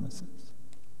his promises.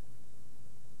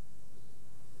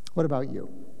 What about you?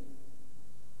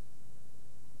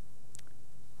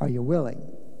 Are you willing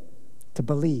to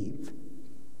believe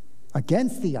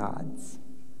against the odds,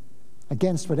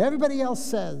 against what everybody else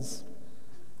says,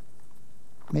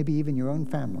 maybe even your own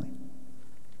family?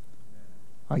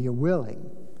 Are you willing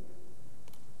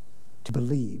to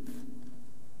believe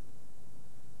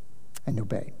and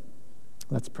obey?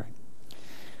 Let's pray.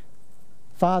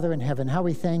 Father in heaven, how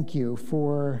we thank you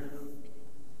for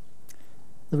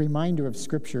the reminder of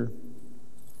Scripture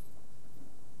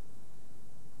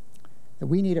that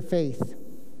we need a faith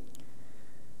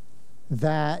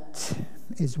that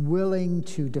is willing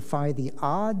to defy the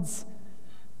odds,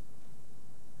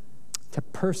 to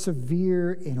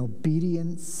persevere in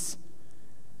obedience,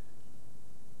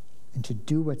 and to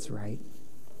do what's right.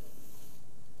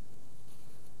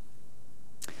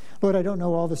 Lord, I don't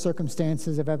know all the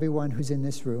circumstances of everyone who's in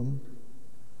this room.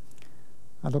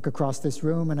 I look across this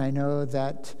room and I know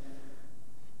that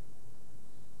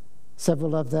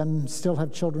several of them still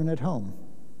have children at home.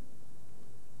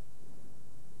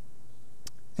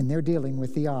 And they're dealing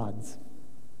with the odds.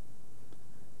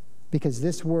 Because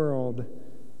this world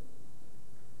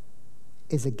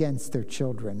is against their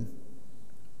children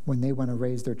when they want to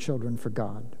raise their children for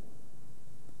God.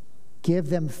 Give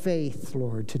them faith,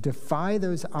 Lord, to defy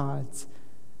those odds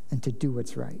and to do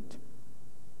what's right.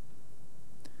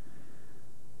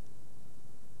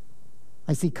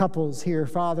 I see couples here,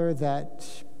 Father,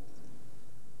 that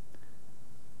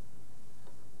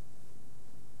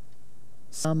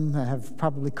some have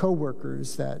probably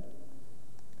coworkers that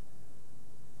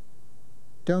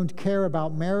don't care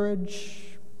about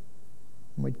marriage,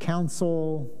 would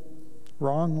counsel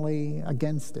wrongly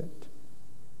against it.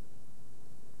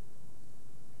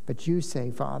 But you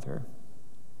say, Father,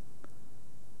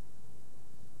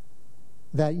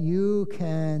 that you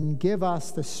can give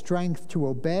us the strength to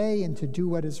obey and to do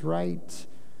what is right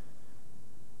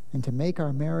and to make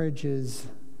our marriages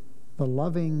the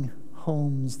loving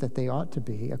homes that they ought to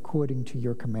be according to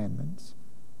your commandments.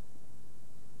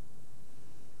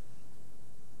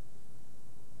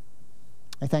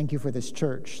 I thank you for this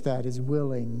church that is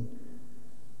willing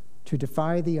to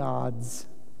defy the odds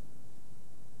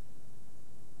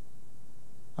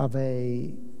of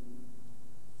a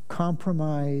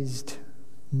compromised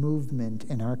movement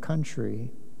in our country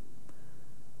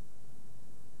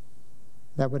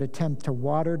that would attempt to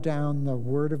water down the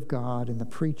Word of God and the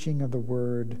preaching of the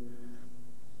Word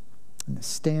and the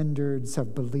standards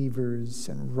of believers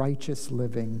and righteous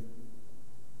living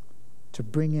to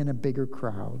bring in a bigger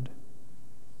crowd.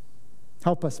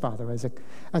 Help us, Father,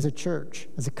 as a church,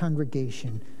 as a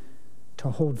congregation, to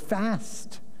hold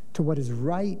fast to what is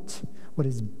right, what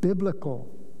is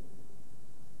biblical,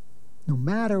 no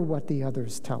matter what the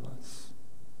others tell us.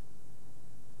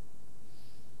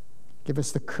 Give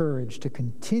us the courage to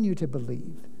continue to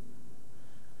believe.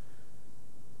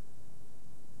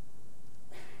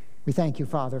 We thank you,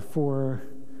 Father, for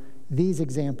these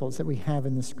examples that we have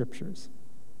in the Scriptures.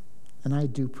 And I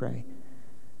do pray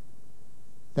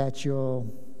that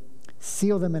you'll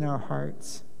seal them in our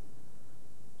hearts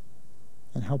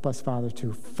and help us, Father,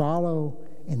 to follow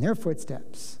in their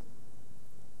footsteps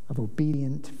of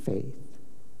obedient faith.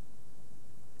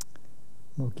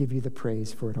 We'll give you the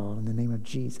praise for it all in the name of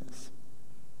Jesus.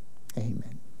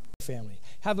 Amen. Family.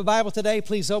 Have a Bible today.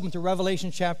 Please open to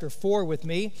Revelation chapter 4 with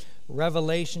me.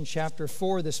 Revelation chapter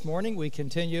 4 this morning. We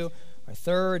continue our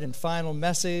third and final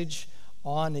message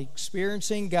on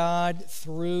experiencing God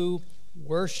through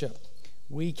worship.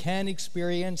 We can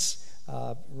experience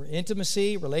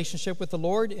intimacy, relationship with the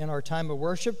Lord in our time of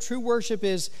worship. True worship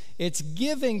it's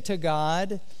giving to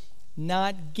God,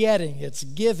 not getting. It's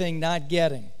giving, not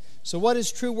getting. So what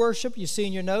is true worship? You see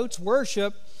in your notes,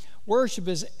 worship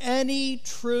is any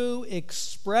true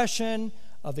expression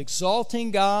of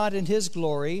exalting God and His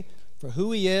glory for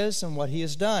who He is and what He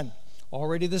has done.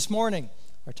 Already this morning,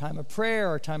 our time of prayer,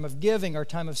 our time of giving, our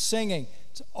time of singing,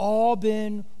 it's all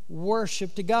been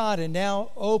worship to God. And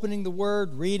now opening the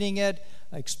Word, reading it,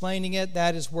 explaining it,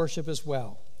 that is worship as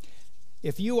well.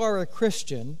 If you are a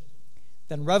Christian,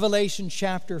 then Revelation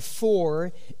chapter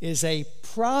 4 is a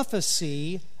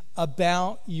prophecy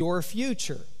about your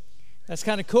future. That's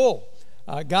kind of cool.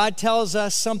 God tells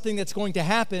us something that's going to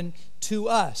happen to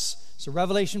us. So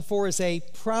Revelation 4 is a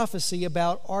prophecy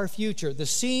about our future. The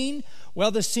scene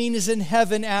is in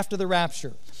heaven after the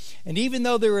rapture. And even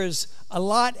though there is a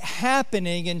lot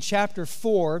happening in chapter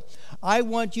 4, I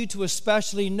want you to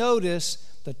especially notice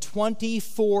the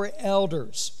 24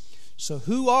 elders. So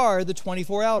who are the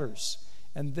 24 elders?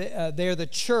 And they're the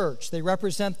church. They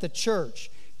represent the church.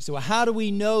 So how do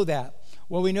we know that?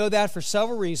 Well, we know that for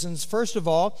several reasons. First of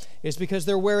all, is because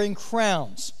they're wearing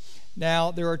crowns.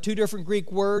 Now, there are two different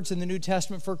Greek words in the New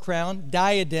Testament for crown.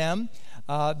 Diadem,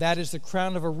 that is the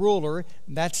crown of a ruler.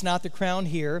 That's not the crown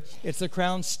here. It's the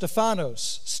crown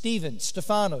Stephanos.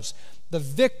 the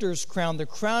victor's crown, the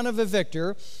crown of a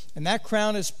victor, and that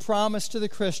crown is promised to the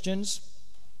Christians,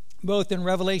 both in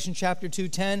Revelation chapter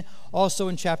 2:10, also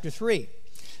in chapter 3.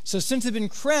 So since they've been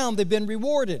crowned, they've been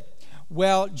rewarded.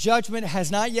 Well, judgment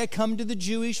has not yet come to the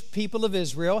Jewish people of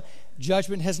Israel.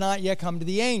 Judgment has not yet come to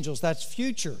the angels. That's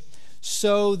future.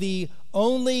 So the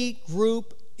only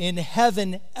group in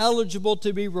heaven eligible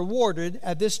to be rewarded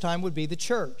at this time would be the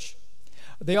church.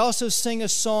 They also sing a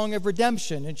song of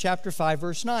redemption in chapter 5,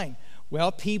 verse 9.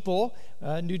 Well, people,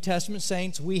 New Testament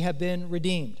saints, we have been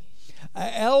redeemed.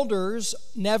 Elders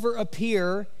never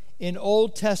appear in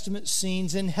Old Testament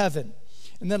scenes in heaven.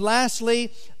 And then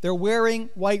lastly, they're wearing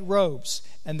white robes,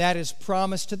 and that is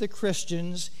promised to the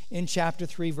Christians in chapter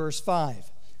 3, verse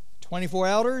 5. 24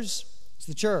 elders is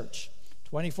the church.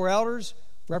 24 elders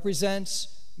represents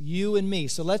you and me.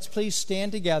 So let's please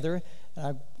stand together. And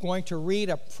I'm going to read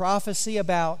a prophecy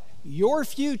about your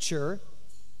future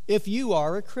if you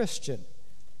are a Christian.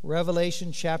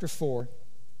 Revelation chapter 4,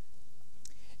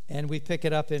 and we pick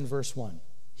it up in verse 1.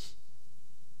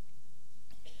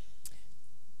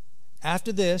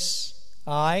 After this,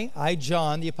 I,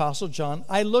 John, the Apostle John,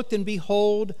 I looked, and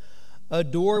behold, a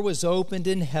door was opened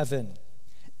in heaven.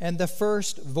 And the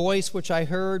first voice which I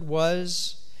heard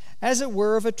was, as it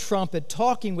were, of a trumpet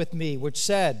talking with me, which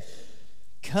said,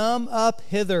 Come up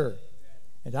hither,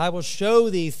 and I will show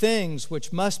thee things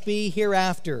which must be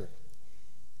hereafter.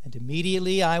 And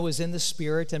immediately I was in the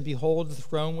Spirit, and behold, the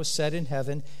throne was set in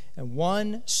heaven, and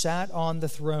one sat on the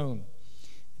throne.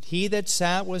 And he that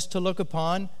sat was to look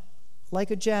upon like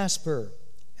a jasper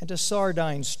and a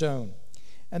sardine stone.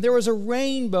 And there was a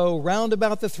rainbow round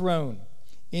about the throne,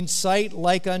 in sight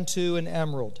like unto an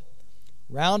emerald.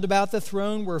 Round about the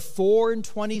throne were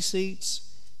 24 seats,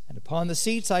 and upon the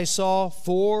seats I saw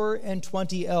 24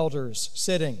 elders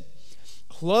sitting,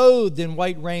 clothed in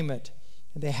white raiment,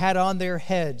 and they had on their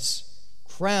heads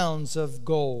crowns of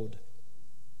gold.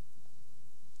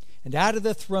 And out of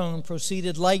the throne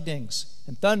proceeded lightnings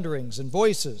and thunderings and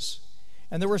voices.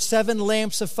 And there were 7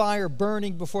 lamps of fire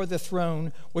burning before the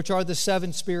throne, which are the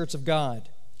 7 spirits of God.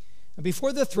 And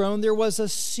before the throne there was a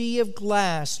sea of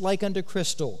glass like unto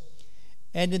crystal.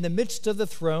 And in the midst of the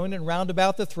throne and round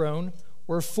about the throne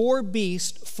were 4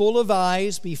 beasts full of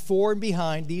eyes before and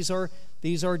behind. These are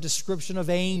a description of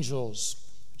angels,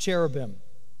 cherubim.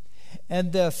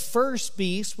 And the first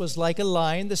beast was like a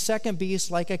lion, the second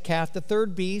beast like a calf, the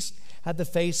third beast had the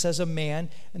face as a man,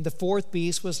 and the fourth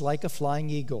beast was like a flying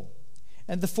eagle.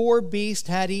 And the 4 beasts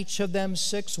had each of them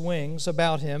 6 wings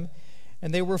about him,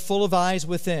 and they were full of eyes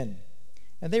within.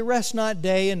 And they rest not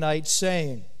day and night,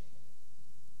 saying,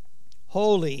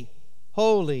 Holy,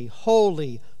 holy,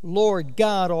 holy, Lord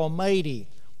God Almighty,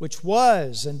 which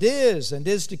was and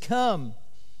is to come.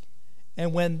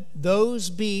 And when those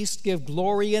beasts give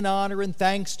glory and honor and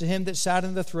thanks to him that sat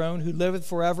on the throne, who liveth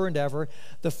forever and ever,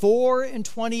 the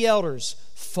 24 elders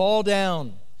fall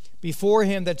down before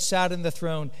him that sat on the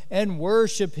throne, and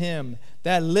worship him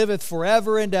that liveth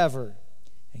forever and ever,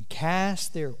 and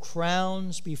cast their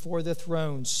crowns before the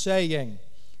throne, saying,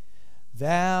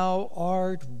 Thou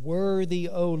art worthy,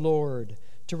 O Lord,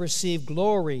 to receive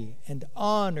glory and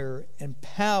honor and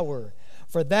power,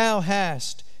 for thou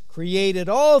hast created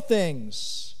all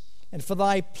things, and for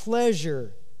thy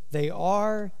pleasure they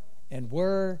are and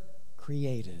were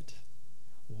created.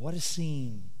 What a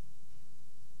scene.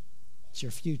 It's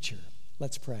your future.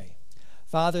 Let's pray.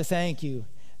 Father, thank you.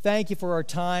 Thank you for our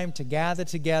time to gather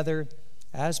together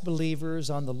as believers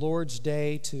on the Lord's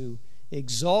Day to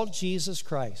exalt Jesus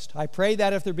Christ. I pray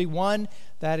that if there be one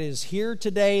that is here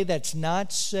today that's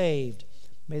not saved,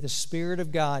 may the Spirit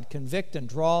of God convict and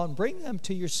draw and bring them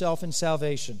to yourself in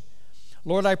salvation.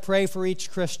 Lord, I pray for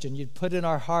each Christian you'd put in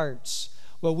our hearts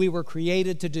what we were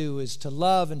created to do is to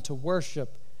love and to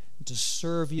worship and to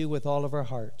serve you with all of our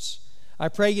hearts. I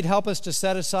pray you'd help us to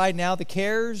set aside now the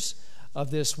cares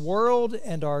of this world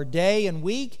and our day and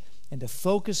week and to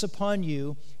focus upon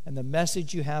you and the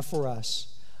message you have for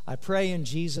us. I pray in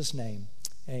Jesus' name,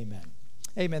 amen.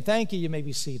 Amen. Thank you. You may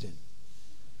be seated.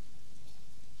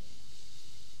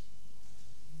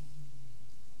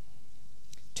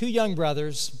 Two young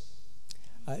brothers,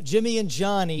 Jimmy and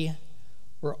Johnny,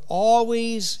 were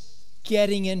always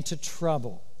getting into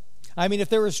trouble. I mean, if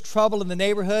there was trouble in the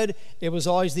neighborhood, it was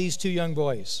always these 2 young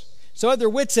boys. So at their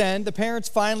wits' end, the parents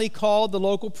finally called the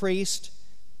local priest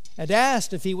and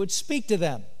asked if he would speak to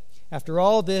them. After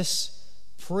all, this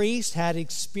priest had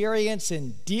experience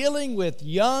in dealing with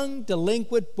young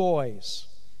delinquent boys.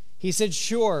 He said,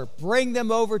 sure, bring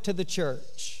them over to the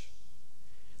church.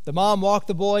 The mom walked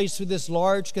the boys through this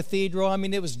large cathedral. I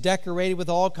mean, it was decorated with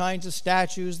all kinds of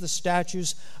statues, the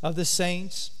statues of the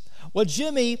saints. Well,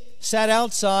 Jimmy sat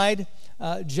outside.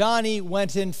 Johnny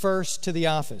went in first to the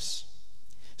office.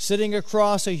 Sitting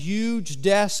across a huge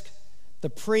desk, the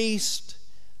priest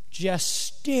just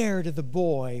stared at the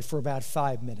boy for about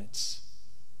 5 minutes.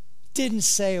 Didn't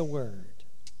say a word.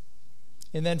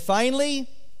 And then finally,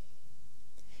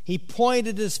 he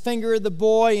pointed his finger at the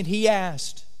boy and he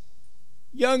asked,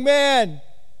 "Young man,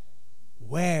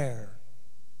 where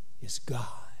is God?"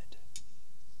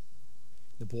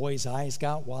 The boy's eyes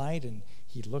got wide and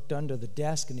he looked under the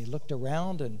desk and he looked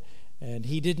around and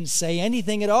he didn't say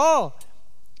anything at all.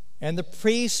 And the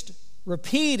priest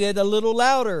repeated a little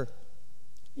louder,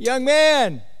 "Young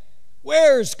man,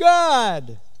 where's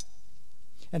God?"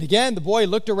 And again, the boy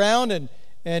looked around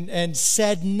and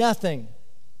said nothing.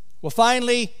 Well,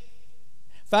 finally,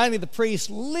 the priest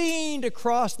leaned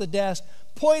across the desk,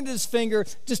 pointed his finger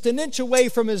just an inch away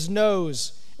from his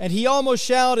nose, and he almost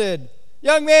shouted,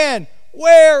 "Young man,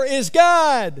 where is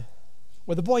God?"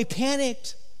 Well, the boy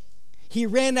panicked. He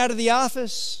ran out of the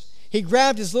office. He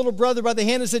grabbed his little brother by the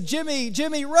hand and said,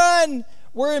 Jimmy, run!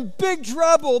 We're in big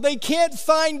trouble. They can't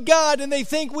find God, and they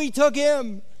think we took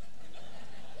him."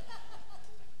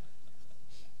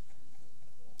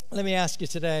 Let me ask you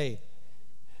today,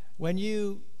 when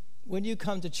you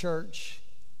come to church,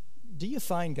 do you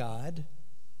find God?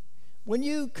 When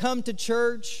you come to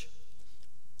church,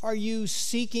 are you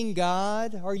seeking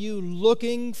God? Are you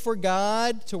looking for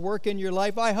God to work in your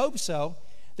life? I hope so.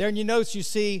 There in your notes you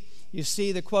see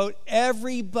the quote,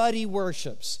 "Everybody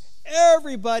worships."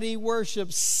 Everybody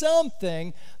worships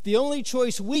something. The only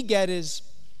choice we get is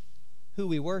who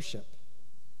we worship.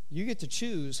 You get to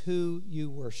choose who you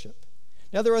worship.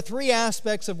 Now, there are 3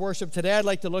 aspects of worship today I'd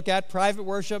like to look at: private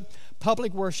worship,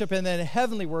 public worship, and then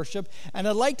heavenly worship. And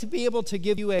I'd like to be able to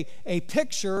give you a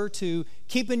picture to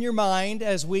keep in your mind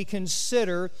as we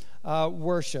consider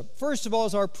worship. First of all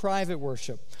is our private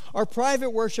worship. Our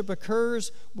private worship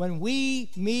occurs when we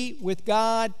meet with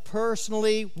God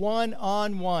personally,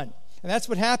 one-on-one. And that's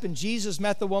what happened. Jesus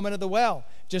met the woman at the well,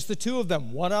 just the two of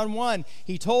them, one-on-one.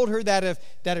 He told her that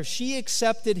if she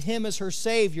accepted him as her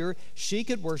Savior, she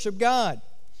could worship God.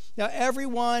 Now,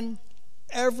 everyone,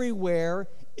 everywhere,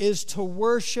 is to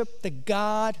worship the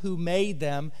God who made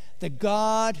them, the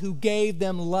God who gave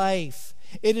them life.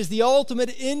 It is the ultimate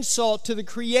insult to the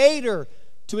Creator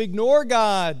to ignore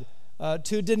God,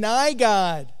 to deny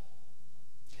God.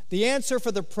 The answer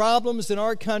for the problems in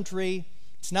our country,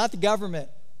 it's not the government.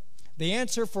 The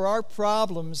answer for our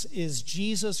problems is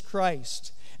Jesus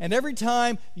Christ. And every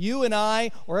time you and I,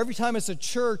 or every time as a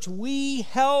church, we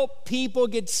help people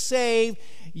get saved,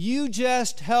 you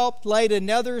just helped light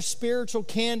another spiritual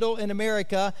candle in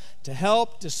America to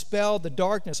help dispel the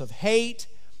darkness of hate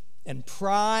and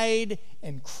pride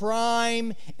and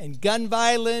crime and gun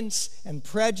violence and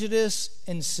prejudice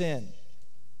and sin.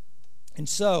 And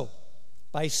so,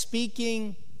 by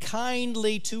speaking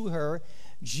kindly to her,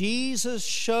 Jesus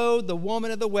showed the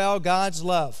woman at the well God's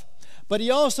love. But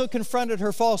he also confronted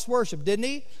her false worship, didn't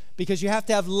he? Because you have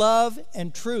to have love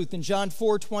and truth. In John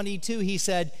 4:22, he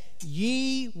said,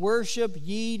 "Ye worship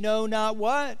ye know not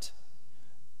what."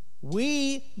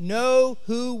 We know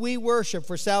who we worship,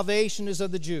 for salvation is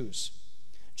of the Jews.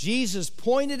 Jesus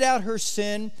pointed out her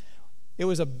sin. It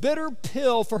was a bitter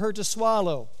pill for her to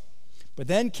swallow. But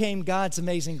then came God's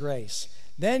amazing grace.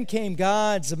 Then came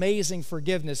God's amazing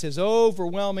forgiveness. His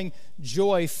overwhelming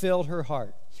joy filled her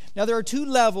heart. Now, there are 2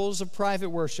 levels of private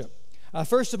worship.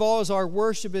 First of all, our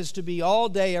worship is to be all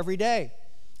day, every day.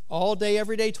 All day,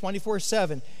 every day,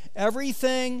 24/7.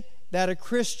 Everything that a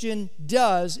Christian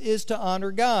does is to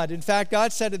honor God. In fact,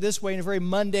 God said it this way, in a very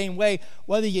mundane way: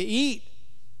 whether you eat,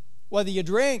 whether you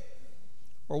drink,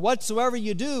 or whatsoever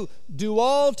you do, do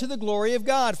all to the glory of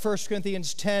God. 1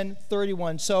 Corinthians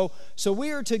 10:31. So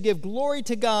we are to give glory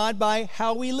to God by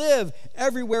how we live,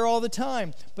 everywhere, all the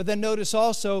time. But then notice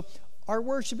also, our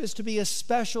worship is to be a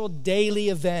special daily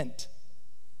event.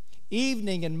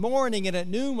 Evening and morning and at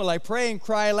noon will I pray and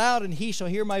cry aloud, and he shall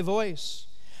hear my voice.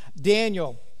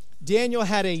 Daniel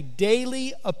had a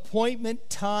daily appointment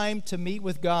time to meet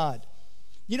with God.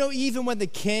 You know, even when the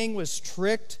king was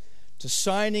tricked to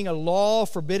signing a law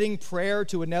forbidding prayer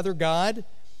to another god,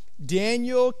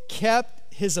 Daniel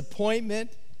kept his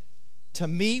appointment to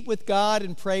meet with God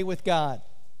and pray with God.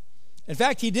 In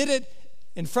fact, he did it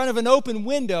in front of an open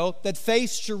window that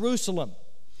faced Jerusalem.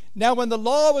 Now, when the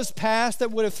law was passed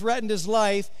that would have threatened his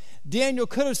life, Daniel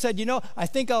could have said, I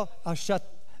think I'll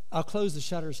close the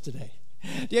shutters today.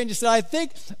 Daniel said, I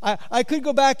think I could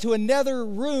go back to another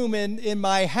room in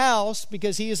my house,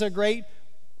 because he is a great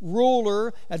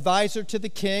ruler, advisor to the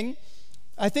king.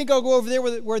 I think I'll go over there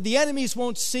where the enemies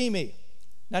won't see me.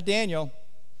 Not Daniel.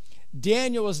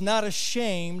 Daniel is not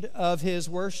ashamed of his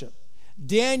worship.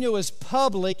 Daniel is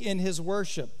public in his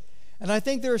worship. And I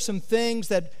think there are some things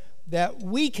that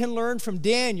we can learn from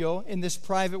Daniel in this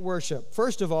private worship.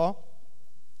 First of all,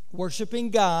 worshiping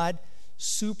God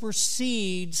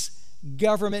supersedes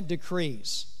government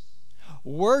decrees.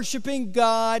 Worshiping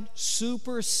God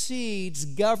supersedes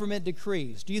government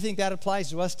decrees. Do you think that applies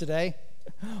to us today?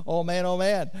 Oh man, oh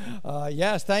man.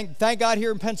 Yes, thank God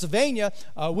here in Pennsylvania,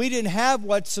 we didn't have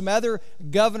what some other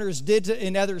governors did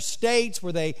in other states,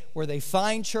 where they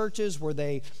fined churches, where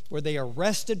they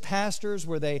arrested pastors,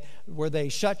 where they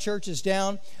shut churches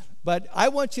down. But I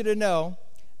want you to know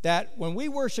that when we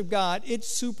worship God, it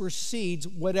supersedes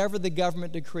whatever the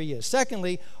government decree is.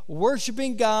 Secondly,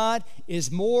 worshiping God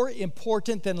is more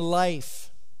important than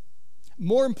life.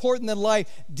 More important than life.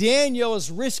 Daniel is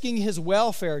risking his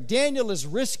welfare. Daniel is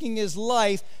risking his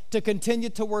life to continue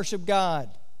to worship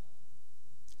God.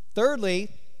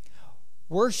 Thirdly,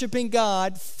 worshiping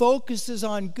God focuses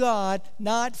on God,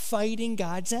 not fighting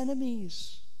God's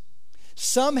enemies.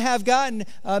 Some have gotten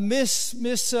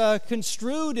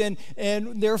misconstrued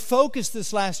in their focus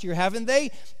this last year, haven't they?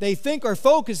 They think our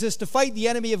focus is to fight the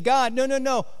enemy of God.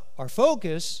 No. Our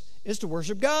focus is to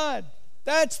worship God.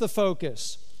 That's the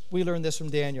focus. We learned this from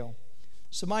Daniel.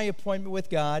 So my appointment with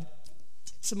God,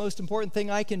 it's the most important thing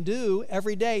I can do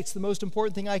every day. It's the most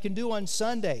important thing I can do on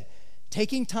Sunday.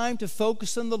 Taking time to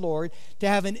focus on the Lord, to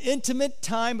have an intimate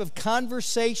time of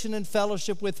conversation and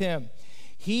fellowship with Him.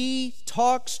 He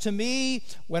talks to me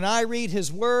when I read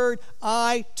His Word.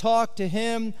 I talk to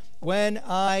Him when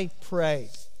I pray.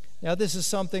 Now, this is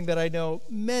something that I know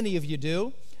many of you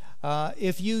do.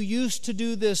 If you used to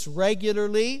do this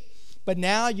regularly, but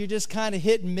now you're just kind of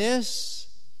hit and miss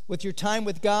with your time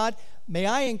with God, may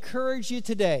I encourage you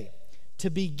today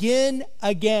to begin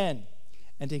again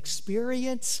and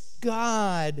experience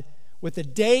God with a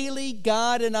daily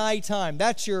God and I time.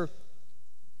 That's your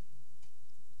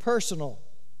personal,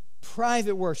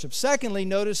 private worship. Secondly,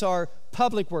 notice our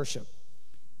public worship.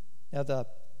 Now, the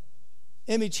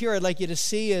image here I'd like you to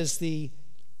see is the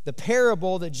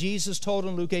parable that Jesus told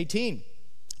in Luke 18.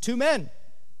 Two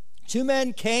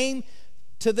men came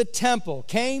to the temple,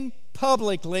 came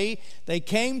publicly. They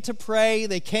came to pray.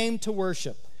 They came to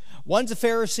worship. One's a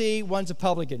Pharisee, one's a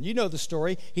publican. You know the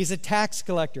story. He's a tax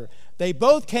collector. They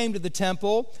both came to the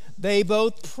temple. They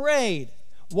both prayed.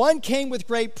 One came with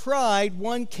great pride.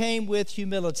 One came with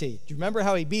humility. Do you remember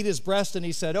how he beat his breast and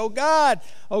he said, oh God,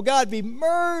 be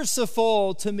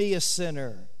merciful to me, a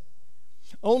sinner."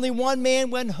 Only one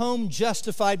man went home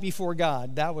justified before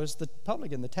God. That was the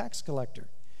publican, the tax collector.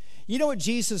 You know what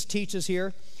Jesus teaches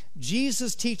here?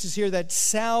 Jesus teaches here that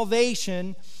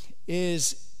salvation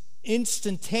is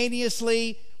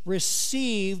instantaneously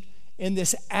received in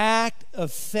this act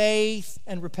of faith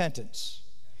and repentance.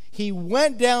 He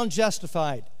went down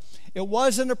justified. It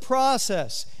wasn't a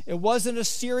process. It wasn't a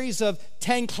series of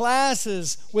 10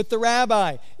 classes with the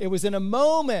rabbi. It was in a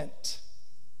moment.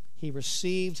 He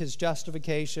received his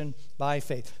justification by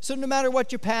faith. So no matter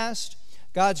what your past,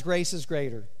 God's grace is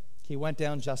greater. He went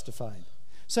down justified.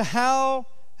 So how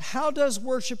does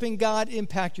worshiping God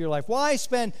impact your life? Why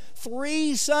spend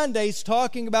 3 Sundays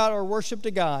talking about our worship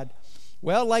to God?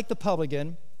 Well, like the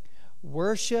publican,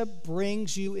 worship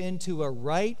brings you into a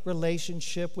right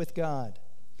relationship with God.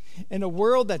 In a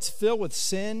world that's filled with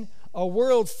sin, a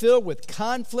world filled with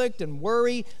conflict and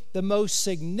worry, the most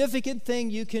significant thing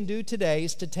you can do today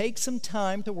is to take some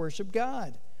time to worship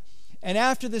God. And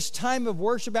after this time of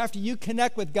worship, after you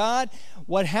connect with God,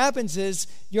 what happens is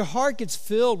your heart gets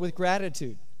filled with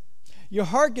gratitude. Your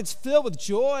heart gets filled with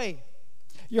joy.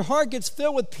 Your heart gets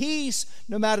filled with peace,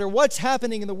 no matter what's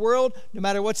happening in the world, no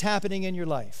matter what's happening in your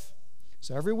life.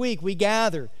 So every week we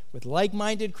gather with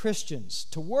like-minded Christians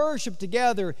to worship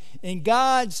together in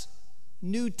God's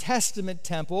New Testament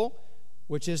temple,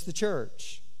 which is the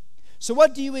church. So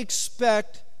what do you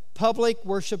expect public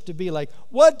worship to be like?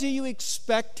 What do you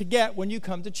expect to get when you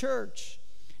come to church?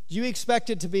 Do you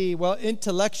expect it to be,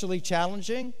 intellectually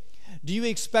challenging? Do you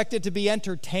expect it to be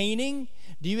entertaining?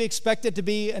 Do you expect it to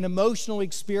be an emotional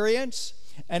experience?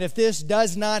 And if this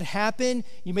does not happen,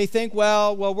 you may think,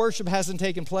 well, worship hasn't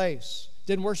taken place.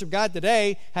 Didn't worship God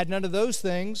today, had none of those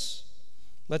things.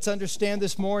 Let's understand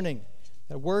this morning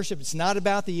that worship is not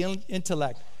about the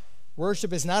intellect.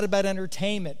 Worship is not about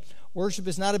entertainment. Worship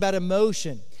is not about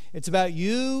emotion. It's about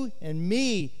you and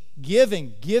me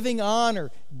giving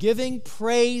honor, giving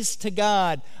praise to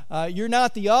God. You're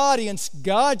not the audience.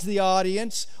 God's the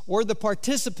audience. We're the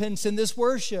participants in this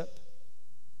worship.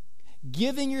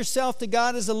 Giving yourself to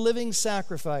God as a living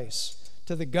sacrifice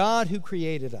to the God who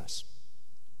created us.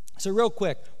 So real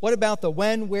quick, what about the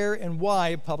when, where, and why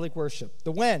of public worship?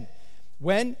 The when.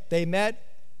 When they met,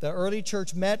 the early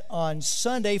church met on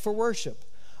Sunday for worship.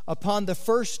 Upon the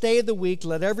first day of the week,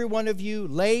 let every one of you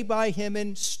lay by him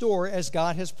in store as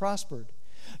God has prospered.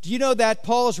 Do you know that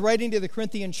Paul is writing to the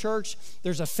Corinthian church?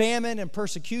 There's a famine and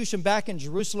persecution back in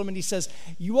Jerusalem, and he says,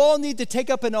 you all need to take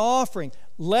up an offering.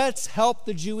 Let's help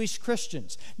the Jewish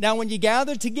Christians. Now, when you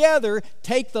gather together,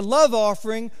 take the love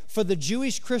offering for the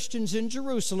Jewish Christians in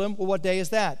Jerusalem. Well, what day is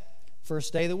that?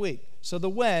 First day of the week. So the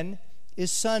when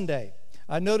is Sunday.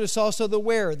 Notice also the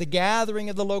where, the gathering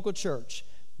of the local church.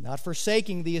 Not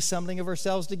forsaking the assembling of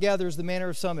ourselves together as the manner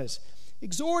of some is.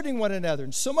 Exhorting one another,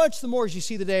 and so much the more as you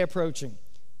see the day approaching.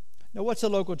 Now, what's a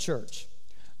local church?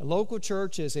 A local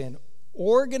church is an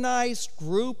organized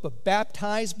group of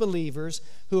baptized believers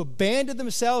who have banded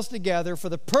themselves together for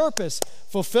the purpose of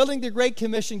fulfilling the Great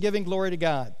Commission, giving glory to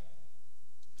God.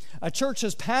 A church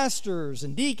has pastors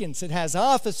and deacons. It has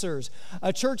officers.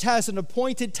 A church has an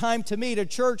appointed time to meet. A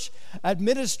church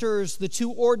administers the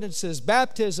two ordinances,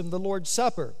 baptism, the Lord's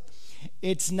Supper.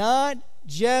 It's not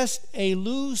just a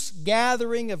loose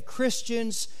gathering of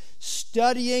Christians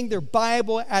studying their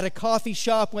Bible at a coffee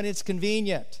shop when it's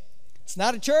convenient. It's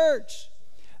not a church.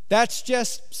 That's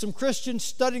just some Christians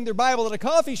studying their Bible at a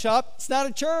coffee shop. It's not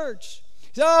a church.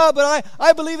 Oh, but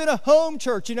I believe in a home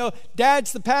church. You know,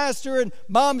 dad's the pastor and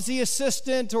mom's the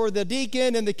assistant or the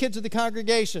deacon and the kids are the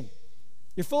congregation.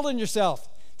 You're fooling yourself.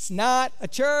 It's not a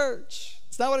church.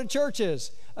 It's not what a church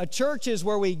is. A church is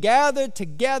where we gather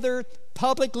together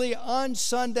publicly on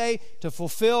Sunday to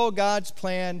fulfill God's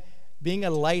plan, being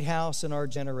a lighthouse in our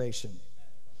generation.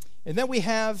 And then we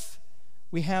have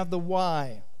the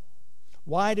why.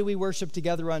 Why do we worship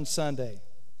together on Sunday?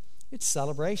 It's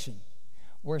celebration.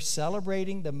 We're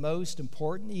celebrating the most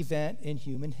important event in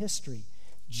human history.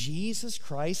 Jesus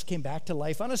Christ came back to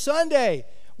life on a Sunday.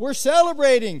 We're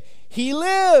celebrating. He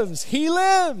lives. He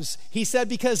lives. He said,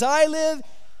 because I live,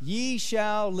 ye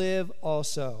shall live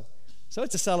also. So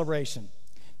it's a celebration.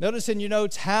 Notice in your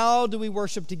notes, how do we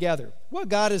worship together? Well,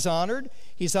 God is honored.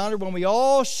 He's honored when we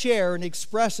all share in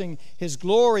expressing His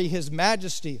glory, His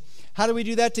majesty. How do we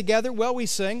do that together? Well, we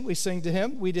sing. We sing to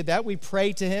Him. We did that. We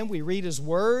pray to Him. We read His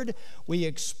Word. We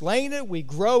explain it. We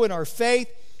grow in our faith.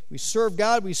 We serve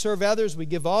God. We serve others. We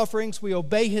give offerings. We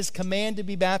obey His command to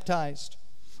be baptized.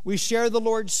 We share the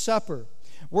Lord's Supper.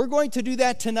 We're going to do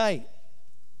that tonight.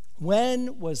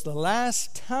 When was the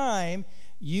last time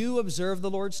you observed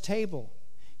the Lord's table?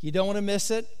 You don't want to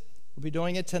miss it. We'll be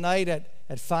doing it tonight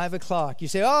at 5 o'clock. You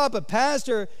say, oh, but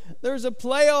Pastor, there's a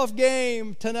playoff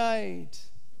game tonight.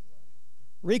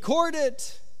 Record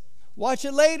it. Watch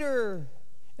it later.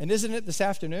 And isn't it this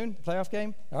afternoon, the playoff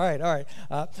game? All right.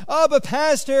 Oh, but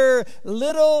Pastor,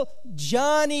 little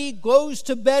Johnny goes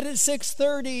to bed at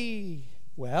 6:30.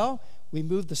 Well, we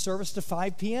moved the service to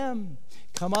 5 p.m.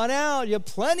 Come on out. You have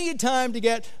plenty of time to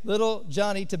get little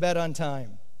Johnny to bed on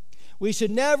time. We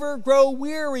should never grow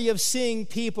weary of seeing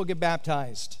people get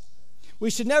baptized.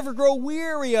 We should never grow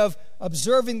weary of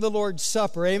observing the Lord's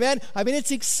Supper. Amen? I mean,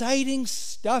 it's exciting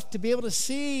stuff to be able to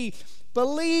see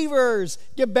believers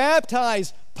get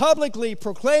baptized publicly,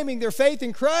 proclaiming their faith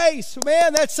in Christ.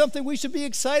 Man, that's something we should be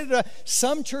excited about.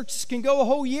 Some churches can go a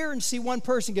whole year and see one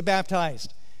person get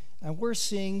baptized. And we're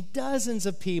seeing dozens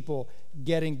of people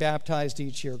getting baptized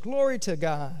each year. Glory to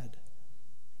God.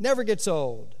 Never gets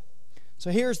old. So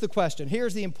here's the question.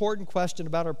 Here's the important question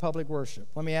about our public worship.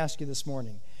 Let me ask you this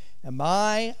morning. Am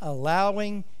I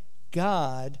allowing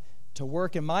God to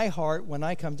work in my heart when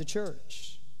I come to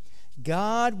church?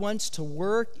 God wants to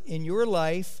work in your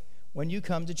life when you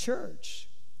come to church.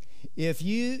 If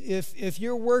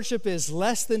your worship is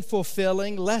less than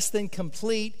fulfilling, less than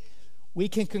complete, we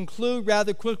can conclude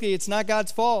rather quickly it's not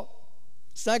God's fault.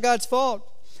 It's not God's fault.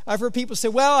 I've heard people say,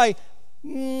 well,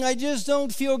 I just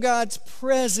don't feel God's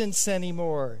presence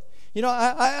anymore. You know,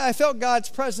 I felt God's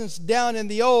presence down in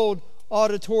the old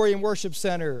auditorium worship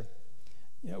center.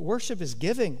 You know, worship is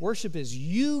giving. Worship is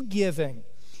you giving.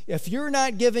 If you're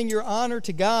not giving your honor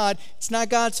to God, it's not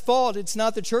God's fault. It's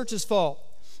not the church's fault.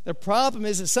 The problem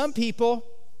is that some people,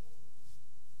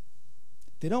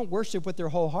 they don't worship with their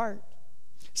whole heart.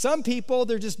 Some people,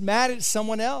 they're just mad at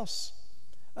someone else.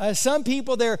 Some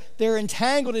people, they're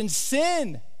entangled in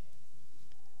sin.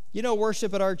 You know,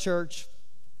 worship at our church,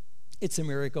 it's a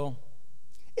miracle.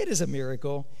 It is a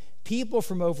miracle. People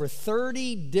from over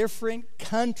 30 different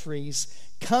countries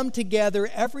come together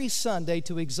every Sunday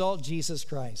to exalt Jesus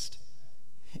Christ.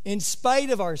 In spite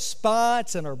of our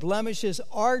spots and our blemishes,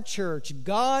 our church,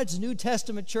 God's New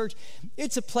Testament church,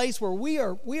 it's a place where we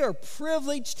are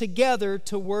privileged together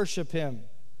to worship Him.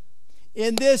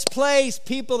 In this place,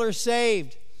 people are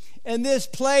saved. In this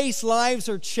place, lives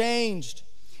are changed.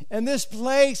 In this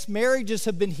place, marriages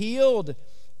have been healed.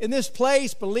 In this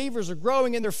place, believers are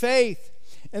growing in their faith.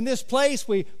 In this place,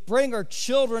 we bring our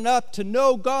children up to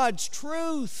know God's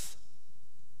truth.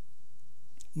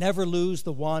 Never lose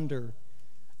the wonder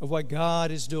of what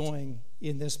God is doing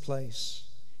in this place,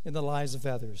 in the lives of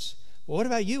others. But what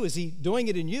about you? Is He doing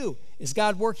it in you? Is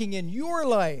God working in your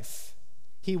life?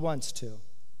 He wants to.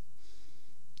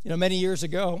 Many years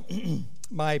ago,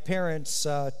 my parents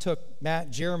took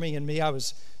Matt, Jeremy, and me. I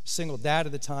was a single dad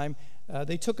at the time.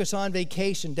 They took us on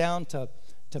vacation down to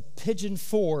Pigeon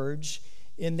Forge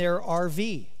in their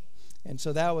RV. And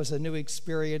so that was a new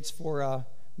experience for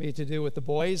me to do with the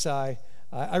boys. I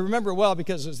remember it well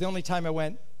because it was the only time I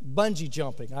went bungee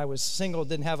jumping. I was single,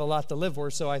 didn't have a lot to live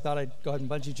for, so I thought I'd go ahead and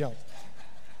bungee jump.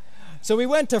 So we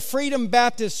went to Freedom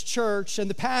Baptist Church, and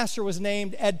the pastor was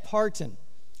named Ed Parton.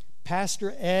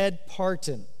 Pastor Ed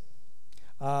Parton.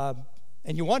 And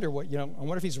you wonder, I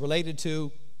wonder if he's related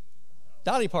to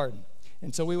Dolly Parton.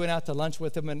 And so we went out to lunch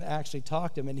with him and actually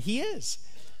talked to him, and he is.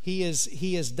 He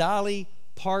is Dolly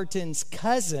Parton's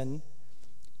cousin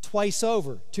twice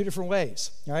over, two different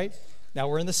ways, all right? Now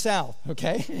we're in the South,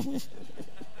 okay?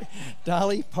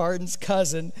 Dolly Parton's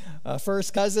cousin,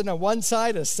 first cousin on one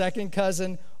side, a second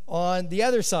cousin on the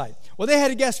other side. Well, they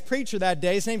had a guest preacher that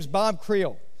day. His name's Bob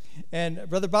Creel. And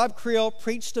Brother Bob Creel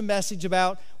preached a message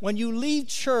about when you leave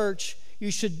church, you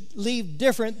should leave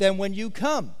different than when you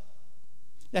come.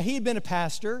 Now, he had been a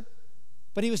pastor,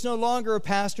 but he was no longer a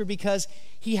pastor because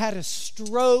he had a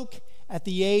stroke at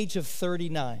the age of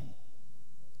 39.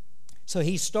 So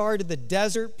he started the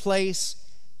Desert Place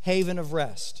Haven of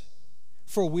Rest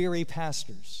for weary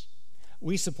pastors.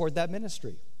 We support that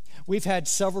ministry. We've had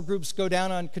several groups go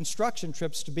down on construction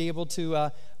trips to be able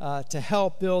to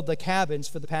help build the cabins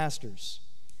for the pastors.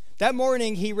 That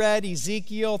morning he read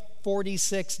Ezekiel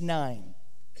 46:9.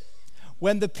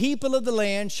 When the people of the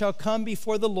land shall come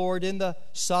before the Lord in the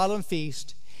solemn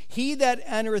feast, he that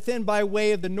entereth in by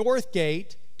way of the north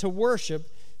gate to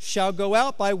worship shall go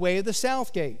out by way of the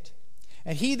south gate.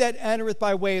 And he that entereth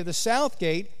by way of the south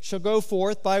gate shall go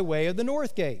forth by way of the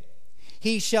north gate.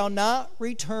 He shall not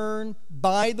return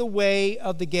by the way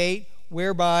of the gate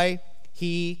whereby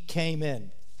he came in.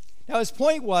 Now his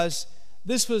point was,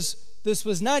 this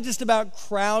was not just about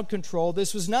crowd control.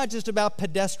 This was not just about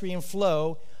pedestrian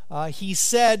flow. He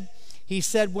said,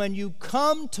 when you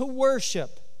come to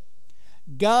worship,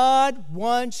 God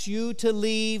wants you to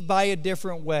leave by a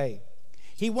different way.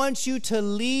 He wants you to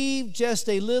leave just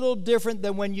a little different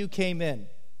than when you came in.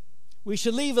 We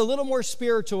should leave a little more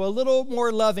spiritual, a little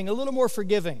more loving, a little more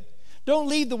forgiving. Don't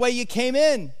leave the way you came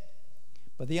in.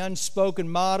 But the unspoken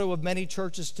motto of many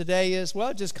churches today is,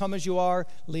 well, just come as you are,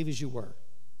 leave as you were.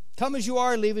 Come as you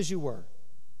are, leave as you were.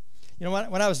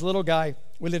 When I was a little guy,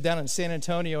 we lived down in San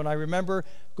Antonio, and I remember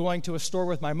going to a store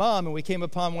with my mom, and we came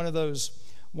upon one of those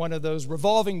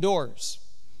revolving doors.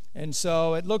 And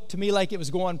so it looked to me like it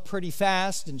was going pretty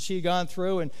fast, and she had gone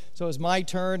through, and so it was my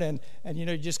turn, and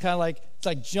you just kind of like, it's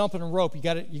like jumping a rope. You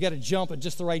got to jump at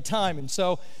just the right time. And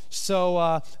so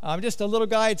I'm just a little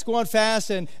guy. It's going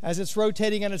fast, and as it's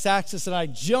rotating on its axis, and I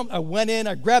jumped, I went in,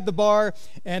 I grabbed the bar,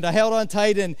 and I held on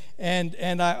tight, and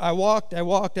I walked,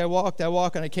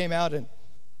 and I came out, and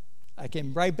I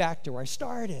came right back to where I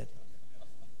started.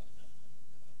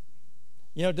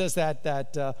 It does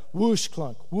that whoosh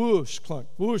clunk, whoosh clunk,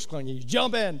 whoosh clunk. You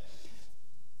jump in.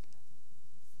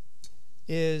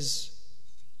 Is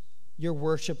your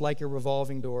worship like a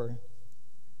revolving door?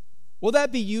 Will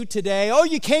that be you today? Oh,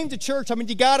 you came to church.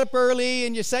 You got up early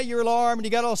and you set your alarm and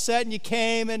you got all set and you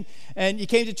came and you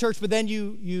came to church, but then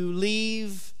you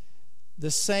leave the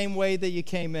same way that you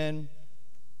came in.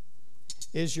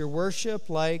 Is your worship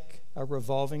like a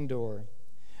revolving door?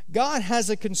 God has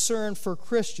a concern for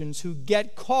Christians who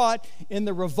get caught in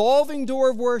the revolving door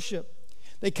of worship.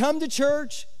 They come to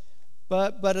church,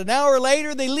 but an hour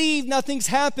later they leave, nothing's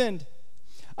happened.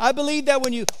 I believe that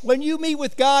when you meet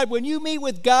with God, when you meet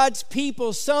with God's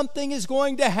people, something is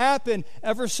going to happen,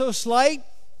 ever so slight,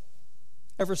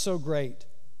 ever so great.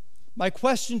 My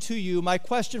question to you, my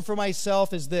question for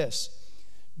myself is this: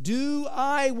 do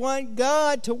I want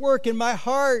God to work in my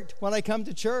heart when I come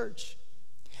to church?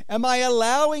 Am I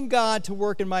allowing God to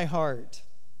work in my heart?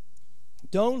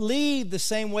 Don't leave the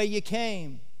same way you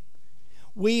came.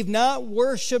 We've not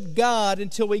worshiped God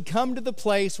until we come to the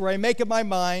place where I make up my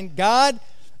mind, God,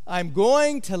 I'm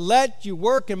going to let you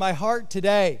work in my heart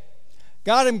today.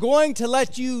 God, I'm going to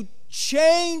let you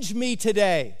change me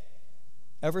today.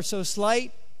 Ever so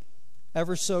slight,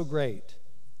 ever so great.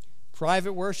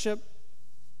 Private worship,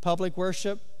 public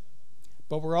worship,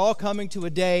 but we're all coming to a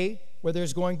day where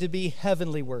there's going to be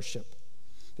heavenly worship.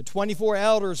 The 24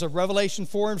 elders of Revelation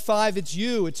 4 and 5, it's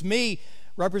you, it's me,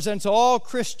 represents all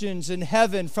Christians in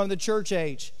heaven from the church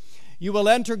age. You will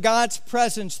enter God's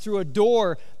presence through a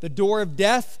door, the door of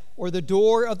death or the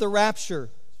door of the rapture.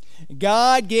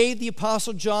 God gave the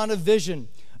Apostle John a vision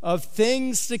of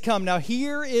things to come. Now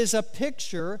here is a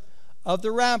picture of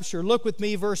the rapture. Look with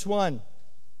me, verse 1.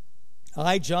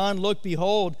 I, John, looked,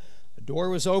 behold, a door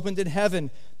was opened in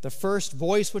heaven. The first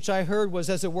voice which I heard was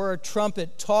as it were a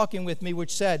trumpet talking with me,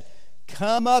 which said,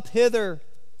 Come up hither,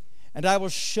 and I will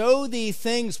show thee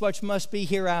things which must be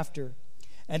hereafter.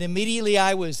 And immediately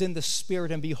I was in the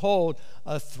Spirit, and behold,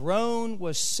 a throne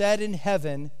was set in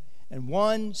heaven, and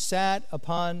one sat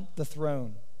upon the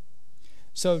throne.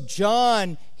 So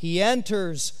John, he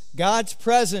enters God's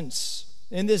presence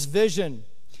in this vision.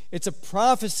 It's a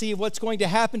prophecy of what's going to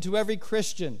happen to every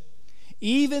Christian,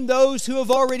 even those who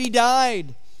have already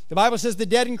died. The Bible says the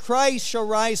dead in Christ shall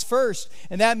rise first,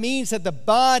 and that means that the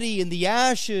body and the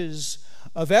ashes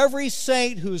of every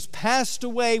saint who's passed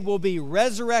away will be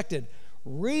resurrected,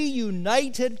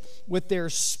 reunited with their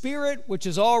spirit which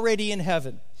is already in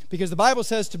heaven. Because the Bible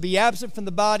says to be absent from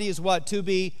the body is what? To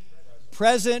be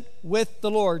present with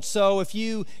the Lord. So if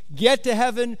you get to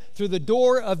heaven through the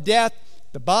door of death,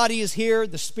 the body is here,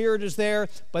 the spirit is there,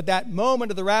 but that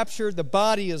moment of the rapture, the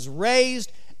body is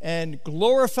raised and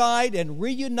glorified and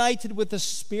reunited with the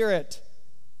spirit.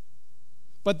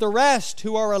 But the rest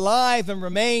who are alive and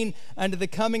remain unto the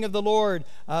coming of the Lord,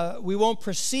 we won't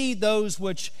precede those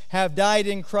which have died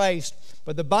in Christ.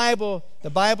 But the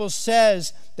Bible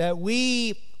says that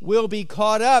we will be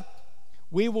caught up.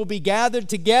 We will be gathered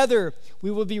together.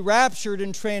 We will be raptured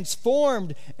and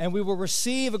transformed, and we will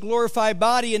receive a glorified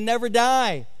body and never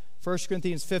die. 1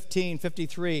 Corinthians 15,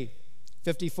 53,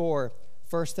 54,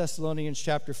 1 Thessalonians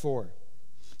chapter 4.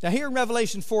 Now here in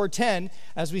Revelation 4:10,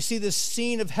 as we see this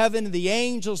scene of heaven and the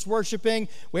angels worshiping,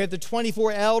 we have the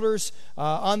 24 elders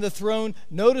on the throne.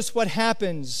 Notice what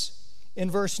happens in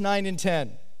verse 9 and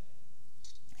 10.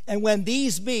 And when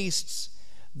these beasts,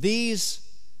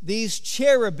 these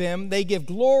cherubim, they give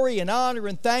glory and honor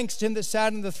and thanks to him that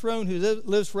sat on the throne who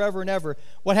lives forever and ever.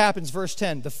 What happens? Verse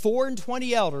 10, the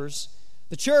 24 elders,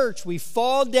 the church, we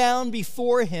fall down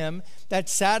before him that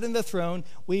sat on the throne.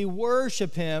 We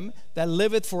worship him that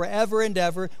liveth forever and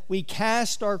ever. We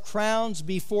cast our crowns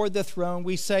before the throne.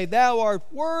 We say, Thou art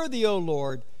worthy, O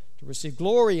Lord, to receive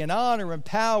glory and honor and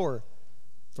power.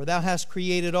 For thou hast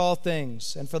created all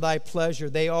things, and for thy pleasure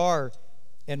they are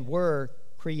and were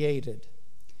created.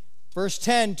 Verse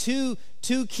 10, two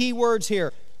key words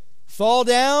here. Fall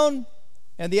down,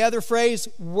 and the other phrase,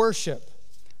 worship.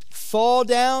 Fall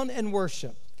down and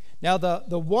worship. Now,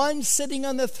 the one sitting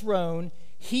on the throne,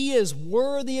 he is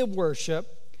worthy of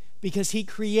worship because he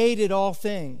created all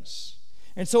things.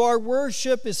 And so our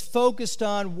worship is focused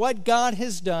on what God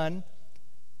has done,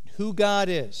 who God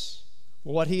is.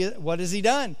 Well, what has he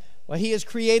done? Well, he has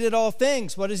created all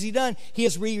things. What has he done? He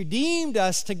has redeemed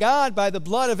us to God by the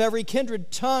blood of every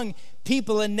kindred, tongue,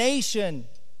 people, and nation.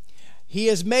 He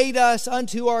has made us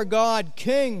unto our God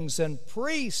kings and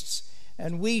priests,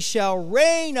 and we shall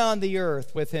reign on the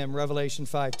earth with him, Revelation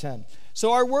 5:10.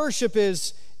 So our worship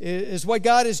is what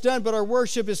God has done, but our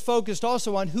worship is focused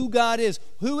also on who God is.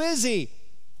 Who is he?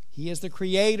 He is the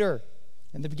creator.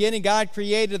 In the beginning, God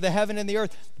created the heaven and the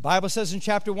earth. The Bible says in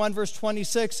chapter 1, verse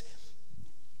 26,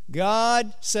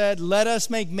 God said, Let us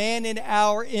make man in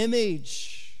our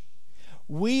image.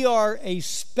 We are a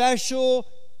special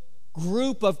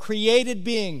group of created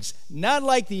beings, not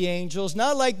like the angels,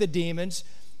 not like the demons.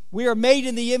 We are made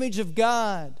in the image of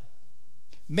God.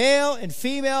 Male and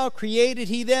female created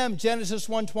he them, Genesis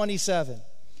 1:27.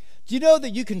 Do you know that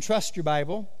you can trust your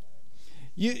Bible?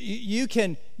 You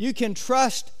can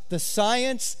trust the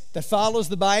science that follows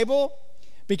the Bible,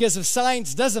 because if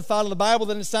science doesn't follow the Bible,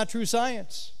 then it's not true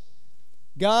science.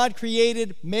 God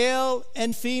created male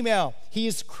and female. He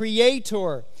is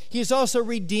creator. He is also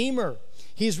redeemer.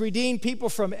 He's redeemed people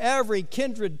from every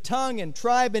kindred, tongue, and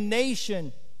tribe and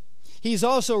nation. He's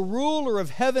also ruler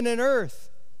of heaven and earth.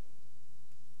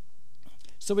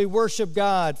 So we worship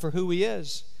God for who he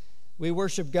is. We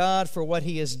worship God for what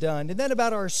he has done. And then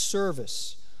about our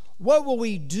service. What will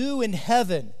we do in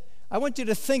heaven? I want you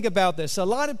to think about this. A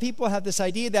lot of people have this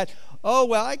idea that,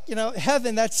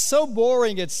 heaven, that's so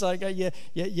boring. It's like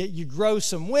you grow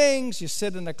some wings, you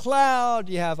sit in a cloud,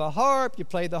 you have a harp, you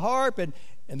play the harp, and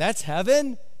that's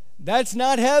heaven. That's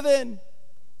not heaven.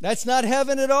 That's not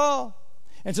heaven at all.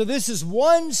 And so this is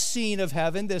one scene of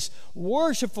heaven, this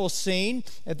worshipful scene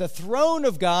at the throne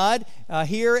of God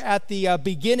here at the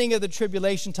beginning of the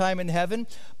tribulation time in heaven.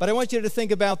 But I want you to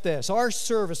think about this. Our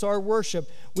service, our worship,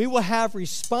 we will have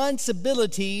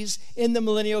responsibilities in the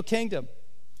millennial kingdom.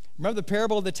 Remember the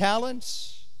parable of the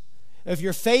talents? If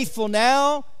you're faithful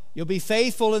now, you'll be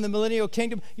faithful in the millennial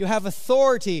kingdom. You have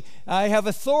authority. I have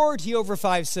authority over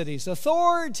 5 cities,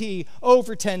 authority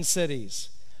over 10 cities.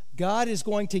 God is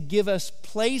going to give us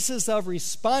places of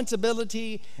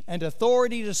responsibility and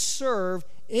authority to serve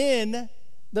in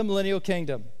the millennial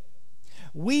kingdom.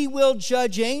 We will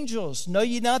judge angels. Know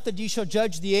ye not that ye shall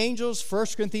judge the angels? 1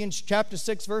 Corinthians chapter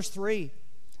 6, verse 3.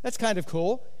 That's kind of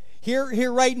cool.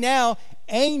 Here right now,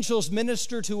 angels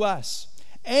minister to us.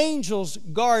 Angels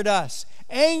guard us.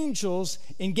 Angels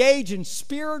engage in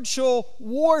spiritual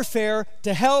warfare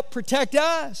to help protect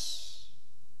us.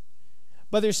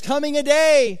 But there's coming a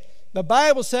day, the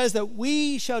Bible says, that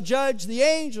we shall judge the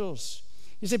angels.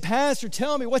 You say, Pastor,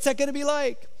 tell me, what's that going to be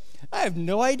like? I have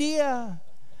no idea,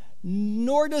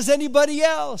 nor does anybody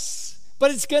else.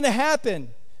 But it's going to happen.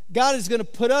 God is going to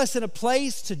put us in a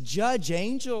place to judge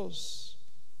angels.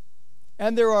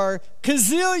 And there are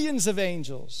gazillions of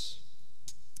angels.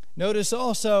 Notice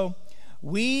also,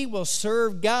 we will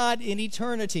serve God in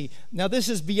eternity. Now this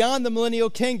is beyond the millennial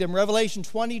kingdom. Revelation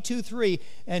 22:3,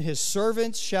 and his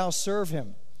servants shall serve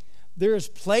him. There's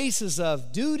places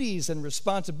of duties and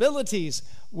responsibilities.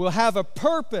 We'll have a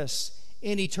purpose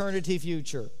in eternity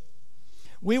future.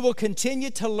 We will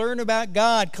continue to learn about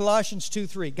God. Colossians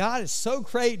 2:3. God is so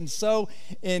great and so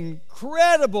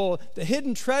incredible. The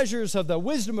hidden treasures of the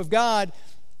wisdom of God.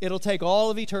 It'll take all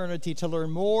of eternity to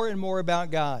learn more and more about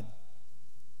God.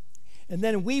 And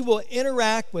then we will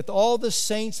interact with all the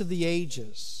saints of the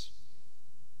ages.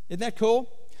 Isn't that cool?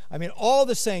 I mean, all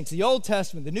the saints, the Old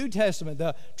Testament, the New Testament,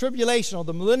 the tribulational,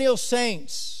 the millennial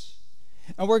saints.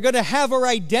 And we're going to have our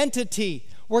identity.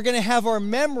 We're going to have our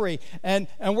memory. And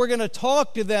we're going to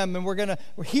talk to them. And we're going to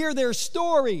hear their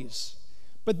stories.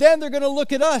 But then they're going to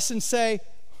look at us and say,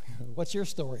 what's your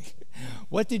story?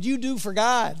 What did you do for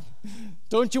God?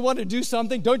 Don't you want to do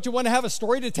something? Don't you want to have a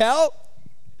story to tell?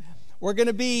 We're going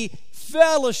to be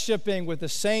fellowshipping with the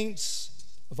saints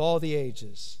of all the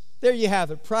ages. There you have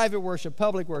it, private worship,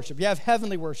 public worship. You have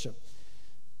heavenly worship.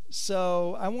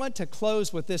 So I want to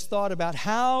close with this thought about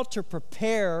how to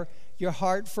prepare your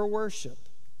heart for worship.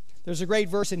 There's a great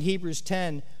verse in Hebrews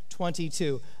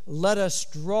 10:22. Let us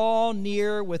draw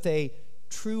near with a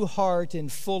true heart in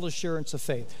full assurance of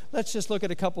faith. Let's just look at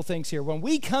a couple things here. When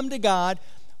we come to God,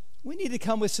 we need to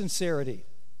come with sincerity.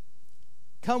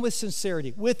 Come with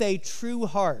sincerity, with a true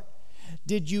heart.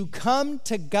 Did you come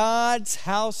to God's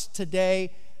house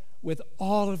today with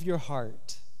all of your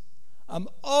heart? I'm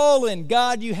all in.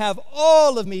 God, you have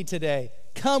all of me today.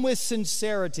 Come with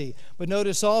sincerity. But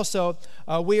notice also,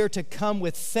 we are to come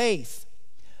with faith,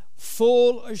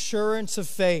 full assurance of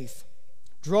faith.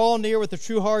 Draw near with a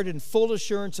true heart and full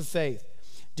assurance of faith.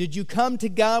 Did you come to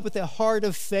God with a heart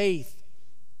of faith?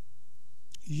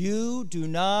 You do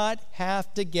not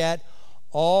have to get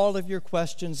all of your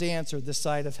questions answered this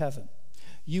side of heaven.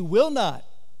 You will not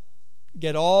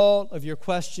get all of your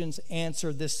questions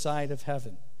answered this side of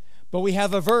heaven. But we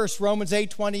have a verse, Romans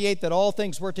 8:28, that all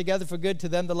things work together for good to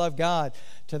them that love God,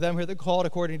 to them who are called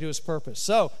according to his purpose.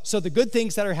 So the good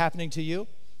things that are happening to you,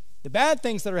 the bad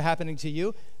things that are happening to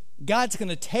you, God's going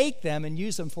to take them and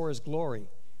use them for his glory.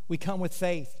 We come with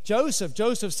faith. Joseph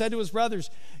said to his brothers,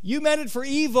 you meant it for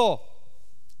evil.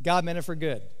 God meant it for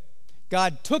good.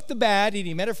 God took the bad and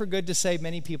he meant it for good to save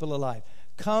many people alive.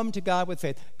 Come to God with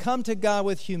faith. Come to God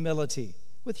with humility.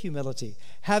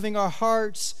 Having our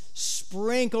hearts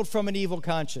sprinkled from an evil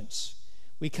conscience.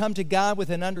 We come to God with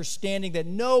an understanding that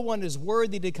no one is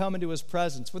worthy to come into his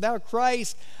presence. Without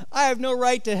Christ, I have no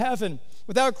right to heaven.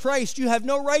 Without Christ, you have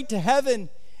no right to heaven.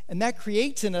 And that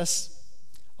creates in us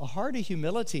a heart of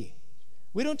humility.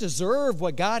 We don't deserve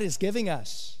what God is giving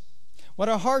us. When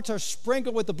our hearts are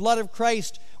sprinkled with the blood of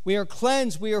Christ, we are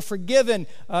cleansed, we are forgiven.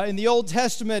 In the Old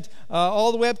Testament,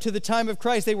 all the way up to the time of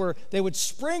Christ, they would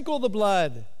sprinkle the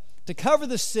blood to cover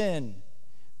the sin.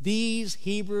 These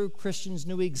Hebrew Christians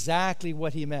knew exactly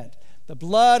what he meant. The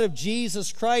blood of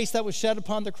Jesus Christ that was shed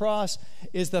upon the cross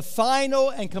is the final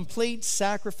and complete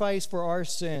sacrifice for our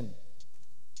sin.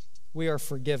 We are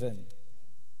forgiven.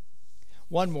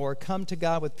 One more, come to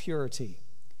God with purity.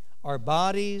 Our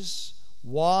bodies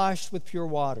washed with pure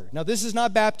water. Now, this is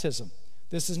not baptism.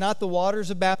 This is not the waters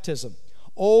of baptism.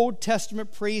 Old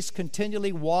Testament priests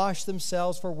continually washed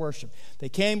themselves for worship. They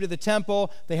came to the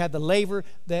temple. They had the laver.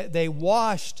 They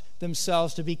washed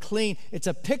themselves to be clean. It's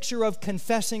a picture of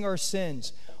confessing our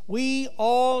sins. we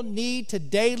all need to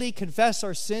daily confess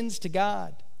our sins to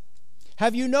God.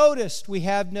 Have you noticed we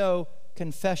have no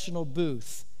confessional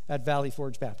booth at Valley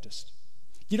Forge Baptist?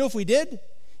 You know, if we did,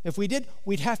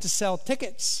 we'd have to sell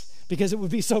tickets because it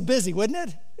would be so busy, wouldn't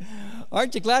it?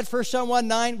 Aren't you glad 1 John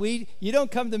 1:9, you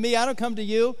don't come to me, I don't come to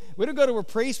you. We don't go to a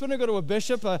priest, we don't go to a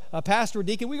bishop, a pastor, a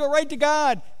deacon. We go right to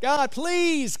God. God,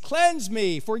 please cleanse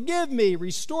me, forgive me,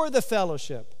 restore the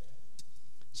fellowship.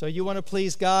 So you want to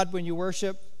please God when you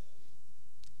worship?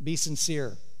 Be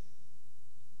sincere.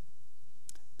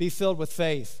 Be filled with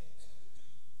faith.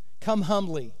 Come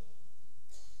humbly.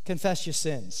 Confess your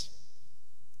sins.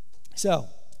 So,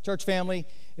 church family,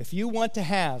 if you want to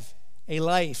have a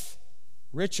life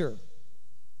richer,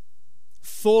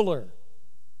 fuller,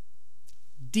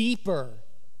 deeper,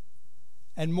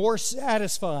 and more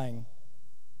satisfying,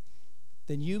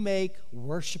 then you make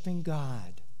worshiping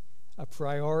God a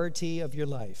priority of your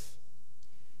life.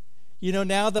 You know,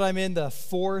 now that I'm in the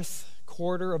fourth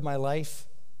quarter of my life,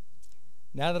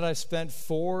 now that I've spent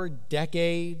 4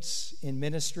 decades in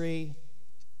ministry,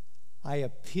 I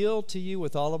appeal to you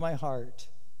with all of my heart.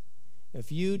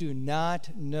 If you do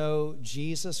not know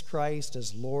Jesus Christ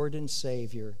as Lord and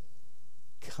Savior,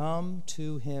 come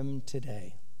to Him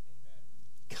today.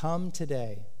 Come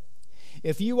today.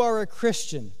 If you are a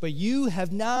Christian, but you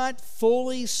have not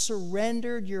fully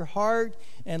surrendered your heart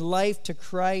and life to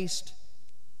Christ,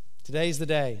 today's the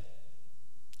day.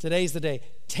 Today's the day.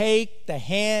 Take the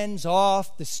hands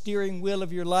off the steering wheel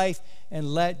of your life and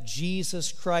let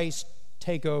Jesus Christ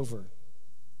take over.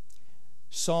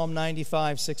 Psalm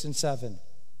 95, 6 and 7.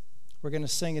 We're going to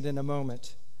sing it in a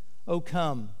moment. Oh,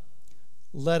 come,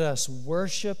 let us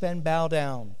worship and bow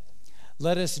down.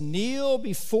 Let us kneel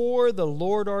before the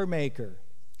Lord our Maker.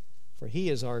 For He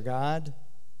is our God.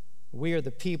 We are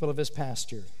the people of His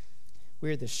pasture.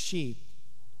 We are the sheep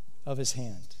of His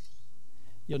hand.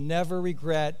 You'll never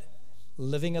regret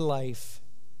living a life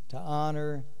to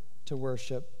honor, to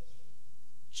worship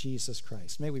Jesus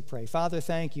Christ. May we pray. Father,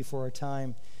 thank you for our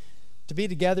time to be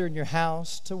together in your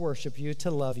house, to worship you, to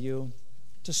love you,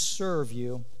 to serve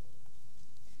you.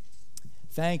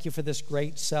 Thank you for this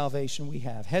great salvation we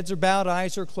have. Heads are bowed,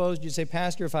 eyes are closed. You say,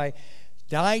 Pastor, if I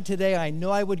died today, I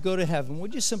know I would go to heaven.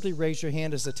 Would you simply raise your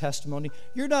hand as a testimony?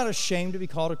 You're not ashamed to be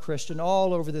called a Christian.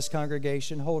 All over this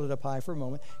congregation, hold it up high for a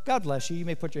moment. God bless you. You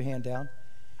may put your hand down.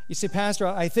 You say, Pastor,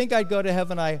 I think I'd go to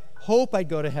heaven. I hope I'd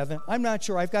go to heaven. I'm not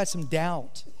sure. I've got some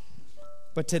doubt.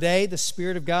 But today, the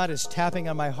Spirit of God is tapping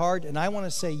on my heart, and I want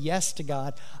to say yes to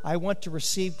God. I want to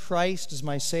receive Christ as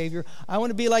my Savior. I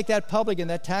want to be like that publican,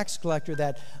 that tax collector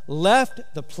that left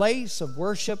the place of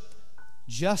worship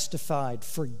justified,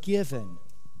 forgiven.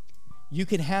 You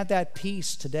can have that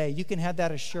peace today. You can have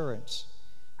that assurance.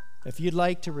 If you'd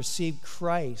like to receive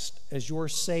Christ as your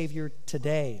Savior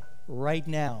today, right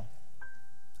now,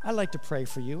 I'd like to pray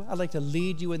for you. I'd like to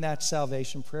lead you in that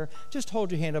salvation prayer. Just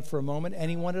hold your hand up for a moment,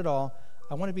 anyone at all.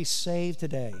 I want to be saved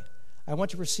today. I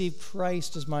want to receive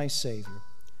Christ as my Savior.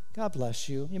 God bless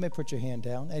you. You may put your hand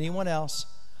down. Anyone else?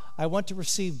 I want to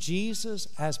receive Jesus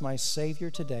as my Savior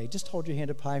today. Just hold your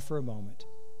hand up high for a moment.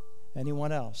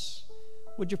 Anyone else?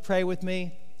 Would you pray with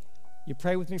me? You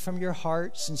pray with me from your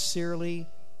heart, sincerely.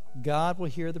 God will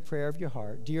hear the prayer of your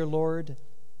heart. Dear Lord,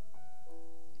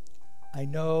 I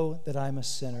know that I'm a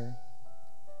sinner.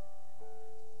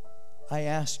 I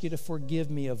ask you to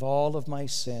forgive me of all of my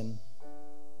sin.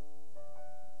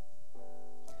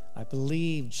 I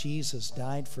believe Jesus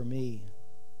died for me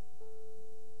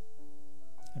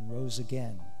and rose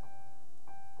again.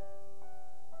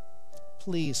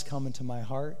 Please come into my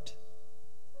heart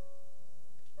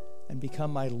and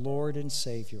become my Lord and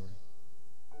Savior.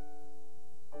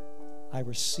 I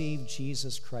receive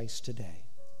Jesus Christ today.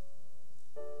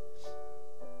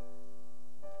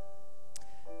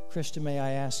 Christian, may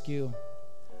I ask you,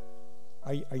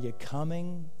 are you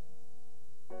coming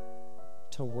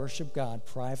to worship God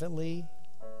privately,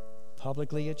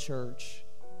 publicly at church,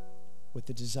 with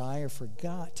the desire for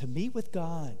God, to meet with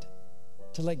God,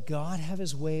 to let God have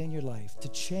His way in your life, to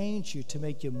change you, to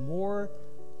make you more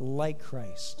like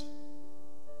Christ?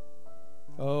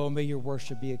 Oh, may your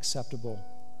worship be acceptable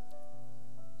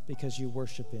because you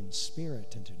worship in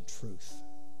spirit and in truth.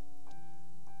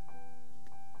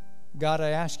 God, I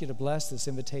ask you to bless this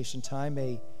invitation time.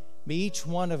 May each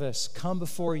one of us come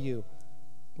before you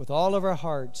with all of our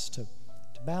hearts to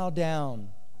bow down,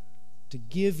 to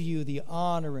give you the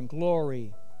honor and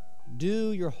glory.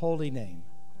 Do your holy name.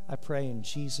 I pray in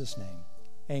Jesus' name.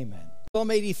 Amen.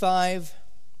 Psalm 85,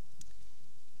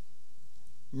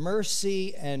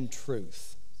 Mercy and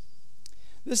Truth.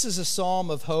 This is a psalm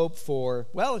of hope for,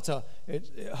 well, it's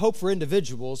hope for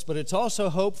individuals, but it's also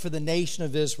hope for the nation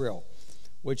of Israel,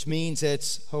 which means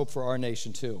it's hope for our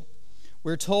nation too.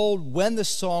 We're told when the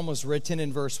psalm was written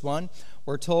in verse 1,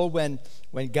 we're told when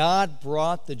God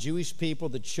brought the Jewish people,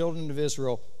 the children of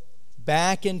Israel,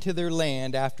 back into their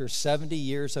land after 70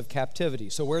 years of captivity.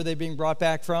 So where are they being brought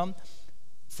back from?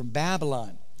 From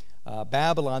Babylon.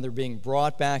 Babylon, they're being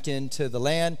brought back into the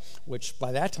land, which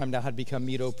by that time now had become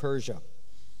Medo-Persia.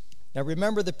 Now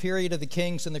remember the period of the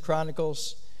Kings and the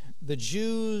Chronicles? The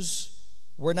Jews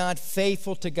were not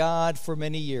faithful to God for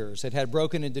many years. It had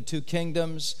broken into two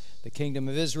kingdoms, the kingdom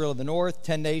of Israel in the north,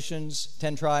 10 nations,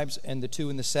 10 tribes, and the two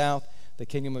in the south, the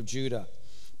kingdom of Judah.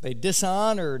 They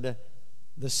dishonored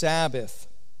the Sabbath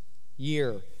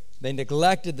year. They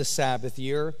neglected the Sabbath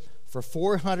year for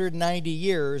 490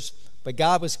 years, but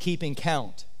God was keeping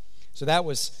count. So that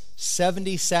was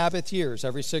 70 Sabbath years.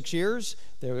 Every 6 years,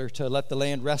 they were to let the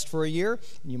land rest for a year,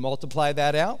 and you multiply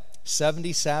that out,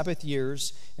 70 Sabbath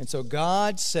years. And so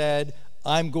God said,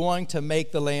 I'm going to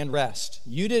make the land rest.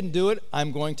 You didn't do it,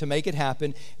 I'm going to make it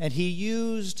happen. And he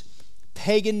used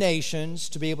pagan nations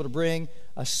to be able to bring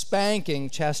a spanking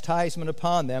chastisement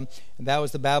upon them, and that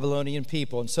was the Babylonian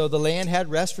people. And so the land had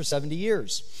rest for 70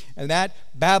 years. And that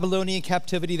Babylonian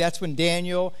captivity, that's when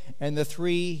Daniel and the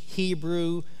three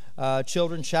Hebrew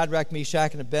children, Shadrach,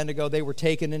 Meshach, and Abednego, they were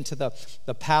taken into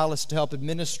the palace to help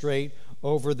administrate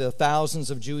over the thousands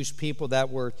of Jewish people that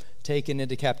were taken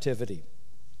into captivity.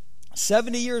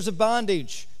 70 years of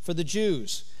bondage for the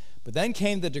Jews. But then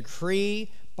came the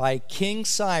decree by King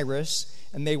Cyrus,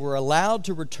 and they were allowed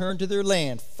to return to their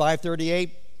land,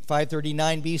 538,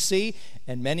 539 BC,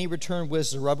 and many returned with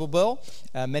Zerubbabel.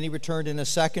 Many returned in a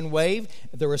second wave.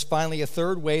 There was finally a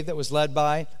third wave that was led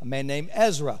by a man named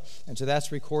Ezra. And so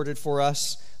that's recorded for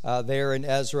us there in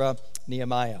Ezra,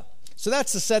 Nehemiah. So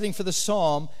that's the setting for the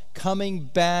psalm, coming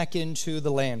back into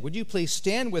the land. Would you please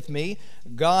stand with me?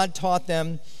 God taught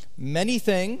them many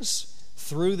things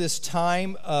through this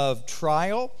time of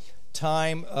trial,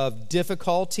 time of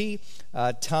difficulty,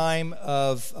 time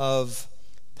of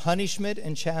punishment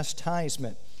and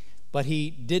chastisement. But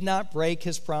he did not break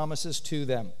his promises to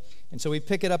them. And so we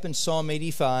pick it up in Psalm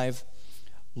 85.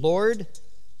 Lord,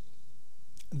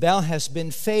 thou hast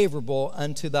been favorable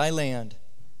unto thy land.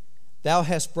 Thou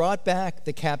hast brought back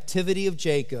the captivity of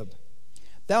Jacob.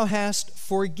 Thou hast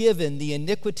forgiven the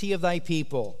iniquity of thy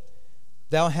people.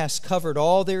 Thou hast covered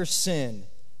all their sin.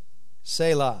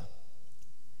 Selah.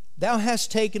 Thou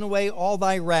hast taken away all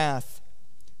thy wrath.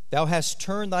 Thou hast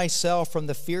turned thyself from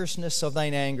the fierceness of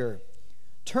thine anger.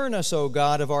 Turn us, O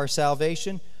God of our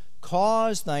salvation.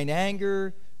 Cause thine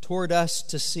anger toward us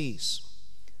to cease.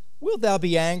 Wilt thou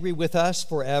be angry with us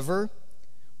forever?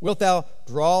 Wilt thou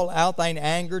draw out thine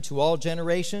anger to all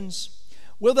generations?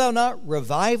 Wilt thou not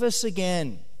revive us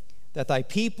again, that thy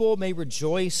people may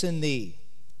rejoice in thee?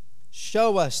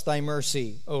 Show us thy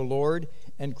mercy, O Lord,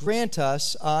 and grant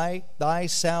us thy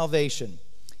salvation.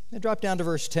 Now drop down to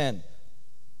verse 10.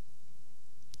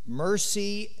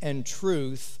 Mercy and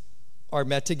truth are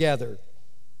met together.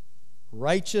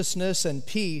 Righteousness and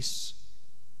peace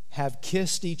have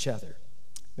kissed each other.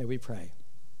 May we pray.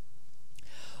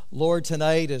 Lord,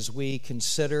 tonight as we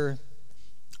consider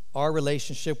our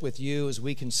relationship with you, as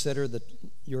we consider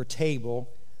your table,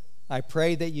 I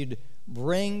pray that you'd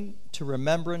bring to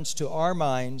remembrance to our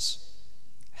minds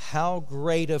how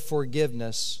great a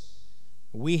forgiveness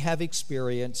we have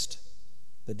experienced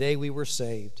the day we were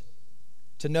saved.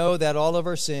 To know that all of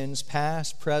our sins,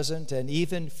 past, present, and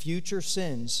even future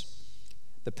sins,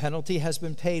 the penalty has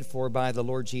been paid for by the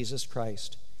Lord Jesus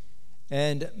Christ.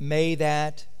 And may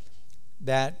that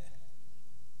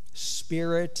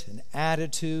spirit and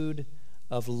attitude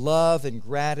of love and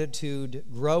gratitude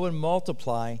grow and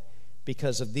multiply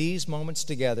because of these moments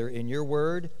together in your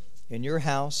word, in your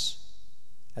house,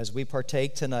 as we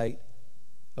partake tonight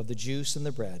of the juice and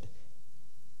the bread.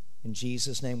 In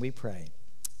Jesus' name we pray.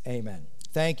 Amen.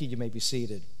 Thank you. You may be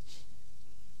seated.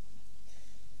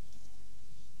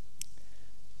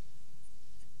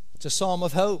 It's a psalm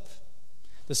of hope.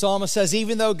 The psalmist says,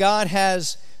 even though God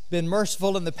has been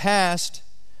merciful in the past,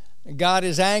 God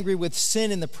is angry with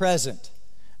sin in the present.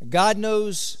 God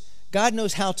knows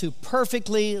how to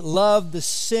perfectly love the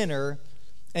sinner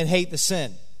and hate the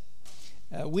sin.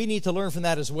 We need to learn from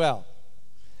that as well.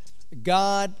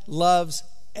 God loves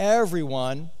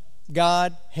everyone.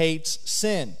 God hates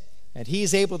sin. And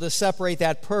he's able to separate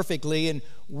that perfectly, and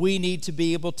we need to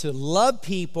be able to love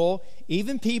people,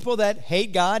 even people that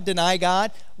hate God, deny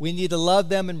God. We need to love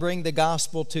them and bring the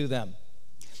gospel to them.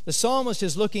 The psalmist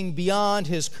is looking beyond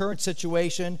his current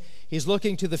situation. He's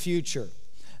looking to the future.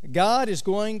 God is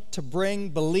going to bring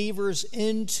believers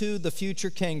into the future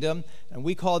kingdom, and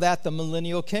we call that the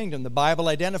millennial kingdom. The Bible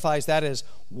identifies that as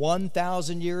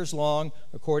 1,000 years long,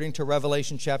 according to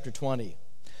Revelation chapter 20.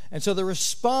 And so the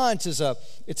response is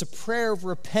it's a prayer of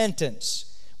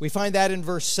repentance. We find that in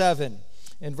verse 7.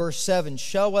 In verse 7,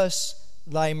 show us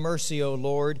thy mercy, O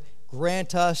Lord.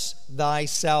 Grant us thy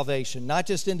salvation. Not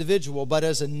just individual, but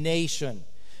as a nation.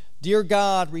 Dear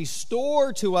God,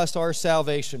 restore to us our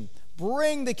salvation.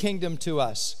 Bring the kingdom to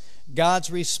us.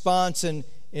 God's response in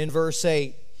verse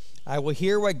 8, I will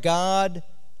hear what God,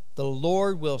 the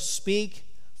Lord, will speak,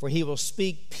 for he will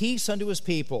speak peace unto his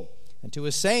people and to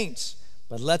his saints,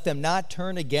 but let them not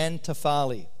turn again to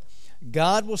folly.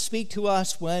 God will speak to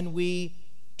us when we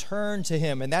turn to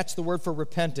him, and that's the word for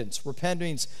repentance.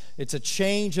 Repentance, it's a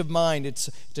change of mind, it's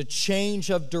a change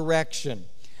of direction.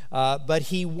 But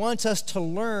he wants us to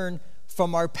learn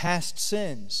from our past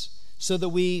sins so that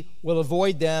we will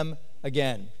avoid them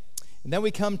again. And then we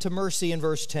come to mercy in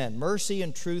verse 10. Mercy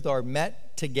and truth are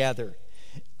met together.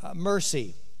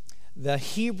 Mercy, the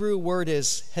Hebrew word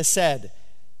is hesed,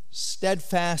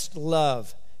 steadfast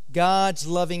love, God's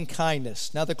loving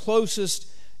kindness. Now, the closest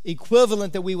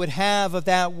equivalent that we would have of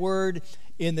that word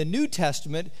in the New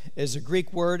Testament is a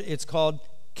Greek word. It's called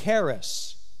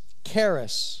charis.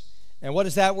 Charis. And what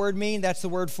does that word mean? That's the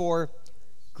word for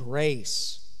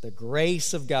grace. The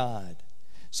grace of God.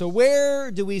 So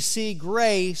where do we see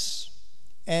grace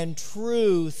and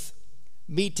truth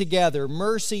meet together?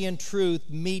 Mercy and truth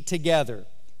meet together.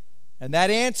 And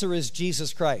that answer is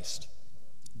Jesus Christ.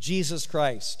 Jesus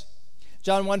Christ.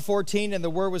 John 1:14, and the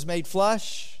Word was made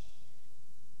flesh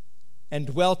and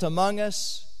dwelt among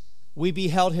us. We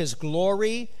beheld his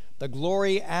glory, the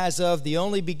glory as of the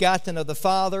only begotten of the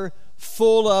Father,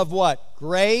 full of what?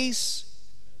 Grace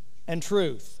and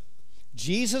truth.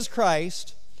 Jesus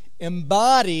Christ,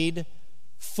 embodied,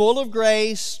 full of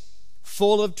grace,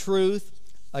 full of truth,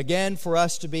 again, for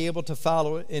us to be able to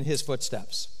follow in his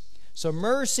footsteps. So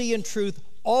mercy and truth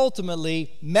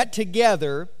ultimately met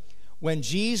together when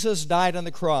Jesus died on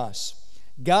the cross.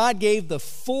 God gave the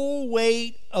full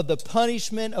weight of the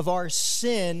punishment of our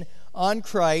sin on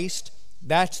Christ.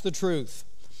 That's the truth.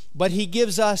 But he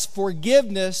gives us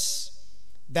forgiveness.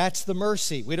 That's the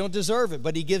mercy. We don't deserve it,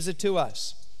 but he gives it to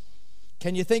us.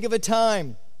 Can you think of a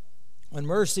time when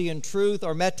mercy and truth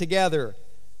are met together?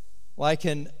 Well,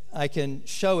 I can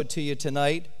show it to you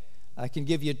tonight. I can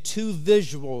give you two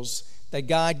visuals that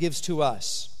God gives to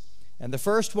us. And the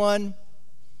first one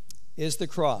is the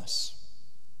cross.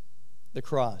 The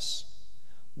cross.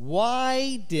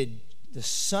 Why did the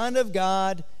Son of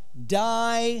God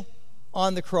die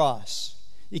on the cross?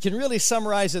 You can really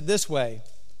summarize it this way.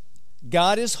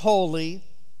 God is holy.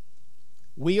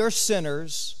 We are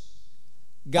sinners.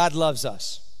 God loves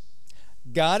us.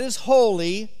 God is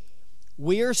holy.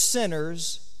 We are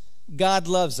sinners. God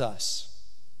loves us.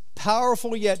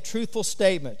 Powerful yet truthful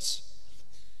statements.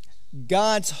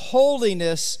 God's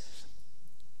holiness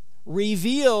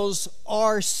reveals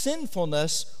our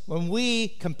sinfulness when we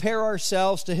compare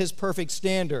ourselves to his perfect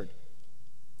standard.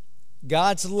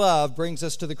 God's love brings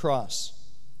us to the cross.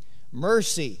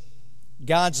 Mercy,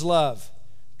 God's love.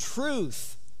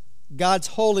 Truth, God's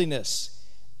holiness.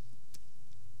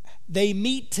 They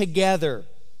meet together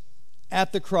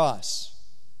at the cross.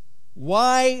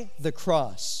 Why the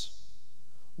cross?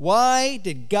 Why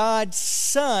did God's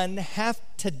Son have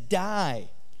to die?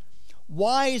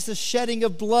 Why is the shedding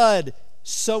of blood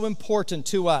so important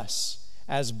to us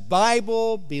as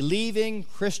Bible-believing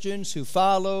Christians who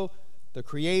follow the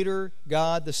Creator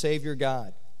God, the Savior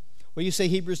God? Well, you say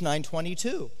Hebrews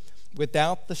 9:22.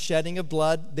 Without the shedding of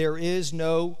blood, there is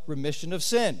no remission of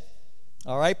sin.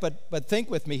 All right, but think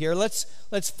with me here. Let's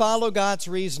follow God's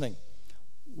reasoning.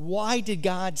 Why did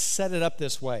God set it up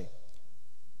this way?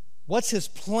 What's his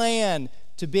plan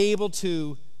to be able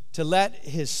to let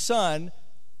his Son,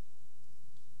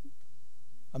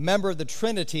 a member of the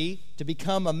Trinity, to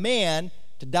become a man,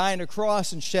 to die on a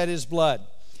cross and shed his blood?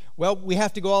 Well, we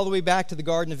have to go all the way back to the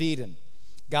Garden of Eden.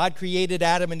 God created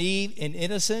Adam and Eve in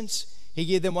innocence. He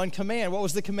gave them one command. What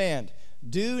was the command?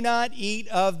 Do not eat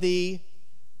of the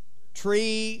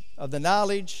tree of the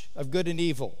knowledge of good and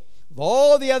evil. Of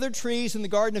all the other trees in the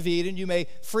Garden of Eden, you may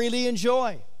freely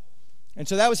enjoy. And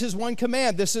so that was his one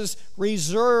command. This is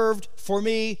reserved for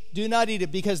me. Do not eat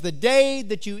it, because the day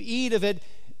that you eat of it,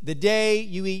 the day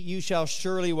you eat, you shall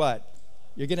surely what?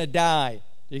 You're going to die.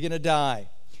 You're going to die.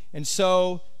 And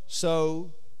so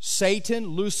Satan,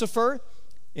 Lucifer,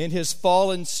 in his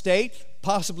fallen state,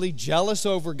 possibly jealous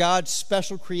over God's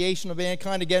special creation of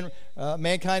mankind. Again,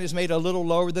 mankind is made a little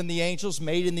lower than the angels,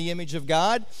 made in the image of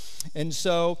God. And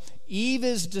so Eve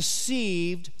is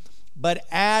deceived, but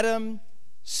Adam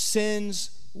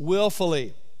sins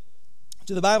willfully.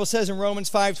 So the Bible says in Romans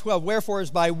 5:12, wherefore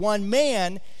as by one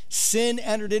man sin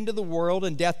entered into the world,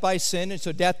 and death by sin, and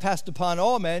so death passed upon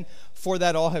all men, for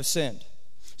that all have sinned.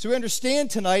 So we understand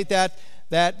tonight that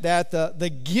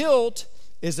the guilt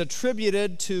is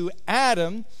attributed to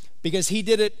Adam because he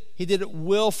did it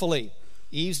willfully.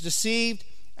 Eve's deceived,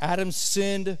 Adam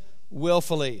sinned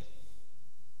willfully.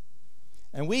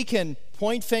 And we can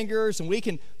point fingers and we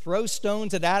can throw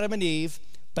stones at Adam and Eve,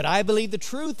 but I believe the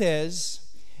truth is,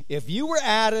 if you were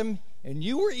Adam and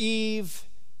you were Eve,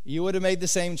 you would have made the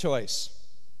same choice.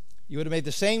 You would have made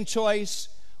the same choice.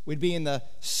 We'd be in the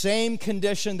same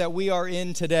condition that we are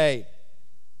in today.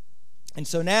 And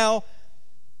so now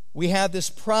we have this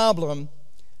problem.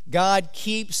 God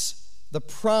keeps the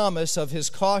promise of his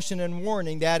caution and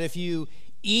warning that if you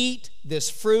eat this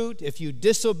fruit, if you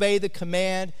disobey the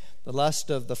command, the lust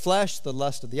of the flesh, the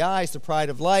lust of the eyes, the pride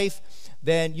of life,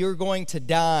 then you're going to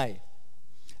die.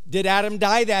 Did Adam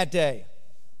die that day?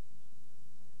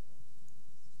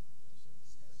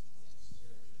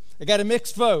 I got a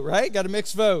mixed vote, right? Got a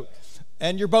mixed vote.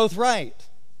 And you're both right.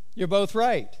 You're both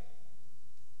right.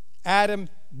 Adam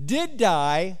did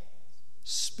die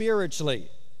spiritually.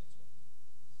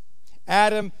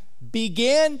 Adam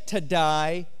began to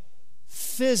die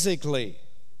physically.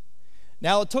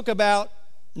 Now, it took about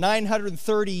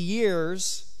 930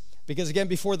 years, because again,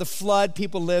 before the flood,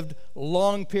 people lived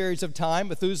long periods of time.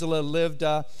 Methuselah lived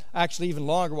actually even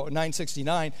longer,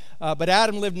 969. But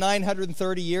Adam lived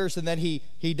 930 years, and then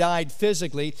he died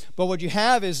physically. But what you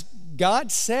have is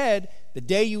God said, the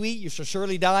day you eat, you shall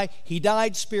surely die. He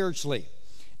died spiritually.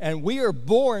 And we are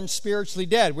born spiritually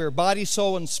dead. We're body,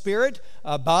 soul, and spirit.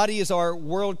 Body is our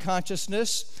world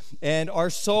consciousness, and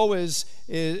our soul is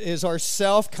our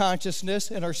self-consciousness,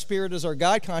 and our spirit is our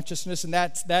God consciousness, and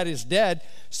that is dead.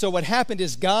 So what happened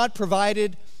is God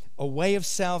provided a way of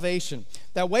salvation.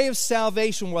 That way of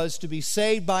salvation was to be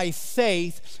saved by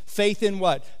faith. Faith in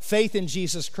what? Faith in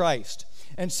Jesus Christ.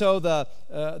 And so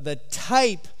the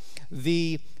type,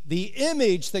 the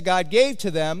image that God gave to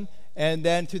them, and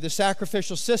then through the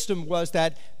sacrificial system, was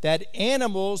that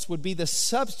animals would be the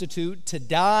substitute to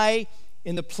die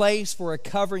in the place for a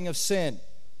covering of sin.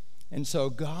 And so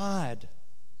God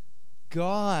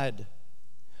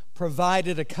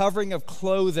provided a covering of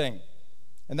clothing.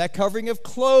 And that covering of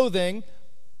clothing,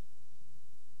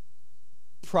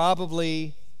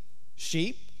 probably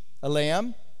sheep, a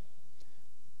lamb,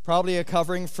 probably a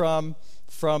covering from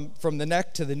the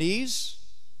neck to the knees.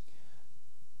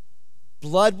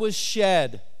 Blood was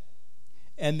shed.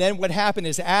 And then what happened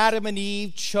is Adam and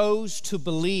Eve chose to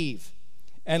believe.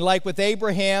 And like with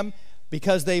Abraham,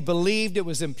 because they believed, it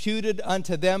was imputed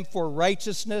unto them for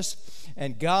righteousness,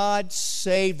 and God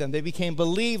saved them. They became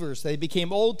believers. They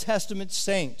became Old Testament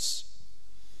saints.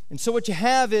 And so what you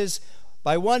have is,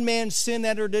 by one man sin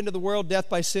entered into the world, death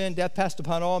by sin, death passed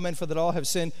upon all men, for that all have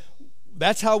sinned.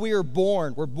 That's how we are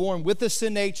born. We're born with the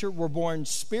sin nature. We're born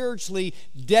spiritually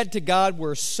dead to God.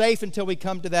 We're safe until we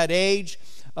come to that age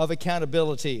of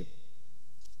accountability.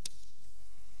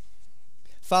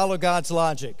 Follow God's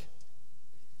logic.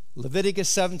 Leviticus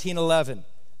 17:11.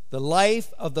 The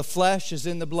life of the flesh is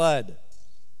in the blood.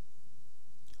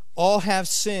 All have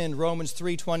sinned, Romans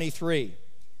 3:23.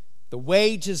 The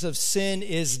wages of sin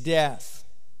is death.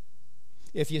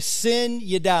 If you sin,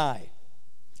 you die.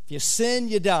 If you sin,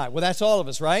 you die. Well, that's all of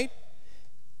us, right?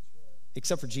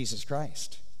 Except for Jesus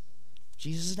Christ.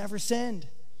 Jesus never sinned.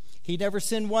 He never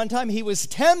sinned one time. He was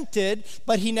tempted,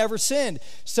 but he never sinned.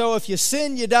 So if you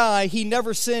sin, you die. He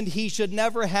never sinned. He should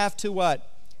never have to what?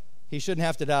 He shouldn't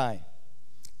have to die.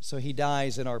 So he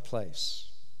dies in our place.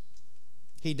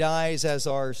 He dies as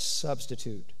our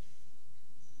substitute.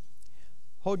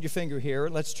 Hold your finger here.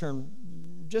 Let's turn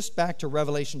just back to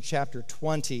Revelation chapter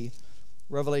 20.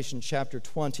 Revelation chapter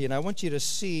 20. And I want you to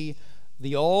see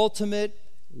the ultimate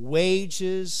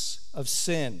wages of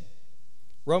sin.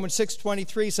 Romans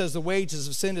 6:23 says the wages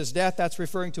of sin is death. That's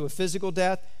referring to a physical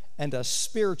death and a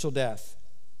spiritual death.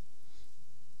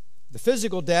 The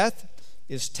physical death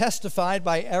is testified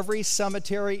by every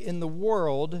cemetery in the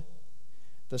world.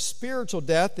 The spiritual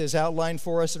death is outlined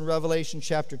for us in Revelation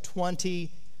chapter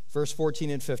 20, verse 14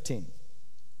 and 15.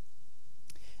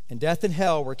 And death and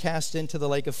hell were cast into the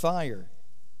lake of fire.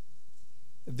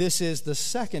 This is the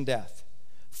second death.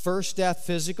 First death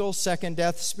physical, second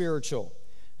death spiritual.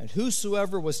 And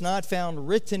whosoever was not found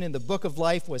written in the book of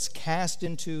life was cast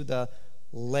into the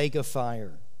lake of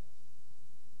fire.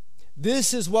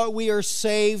 This is what we are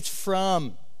saved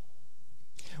from.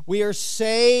 We are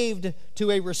saved to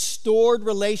a restored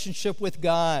relationship with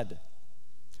God.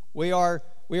 We are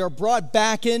brought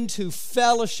back into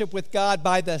fellowship with God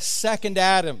by the second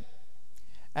Adam.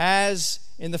 As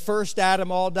in the first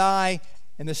Adam all die,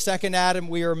 in the second Adam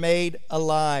we are made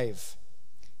alive.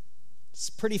 It's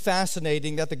pretty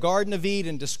fascinating that the Garden of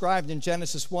Eden, described in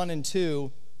Genesis 1 and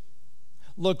 2,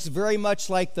 looks very much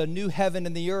like the new heaven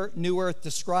and the new earth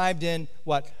described in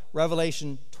what?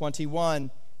 Revelation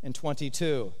 21 and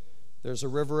 22. There's a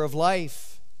river of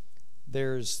life.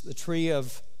 There's the tree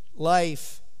of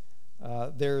life.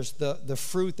 There's the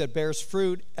fruit that bears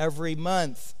fruit every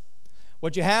month.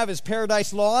 What you have is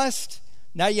paradise lost.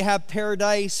 Now you have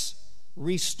paradise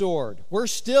restored. We're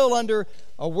still under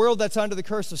a world that's under the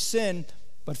curse of sin,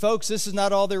 but folks, this is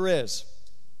not all there is.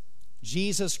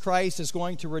 Jesus Christ is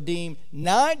going to redeem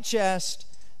not just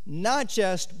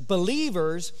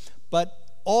believers, but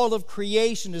all of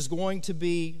creation is going to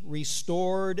be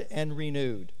restored and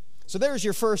renewed. So there's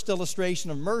your first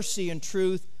illustration of mercy and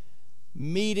truth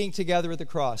meeting together at the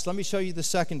cross. Let me show you the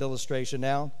second illustration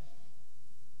now.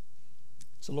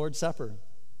 It's the Lord's Supper.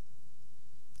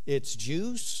 It's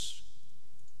juice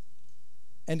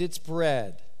and it's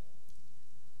bread.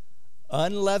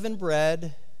 Unleavened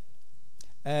bread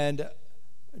and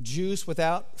juice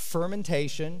without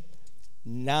fermentation,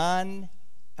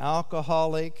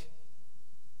 non-alcoholic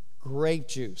grape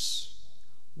juice.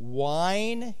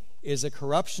 Wine is a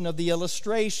corruption of the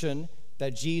illustration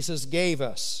that Jesus gave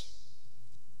us.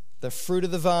 The fruit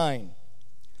of the vine.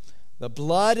 The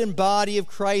blood and body of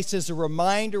Christ is a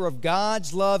reminder of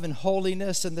God's love and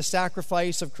holiness and the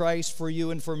sacrifice of Christ for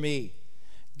you and for me.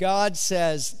 God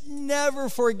says, never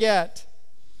forget.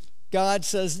 God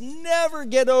says, never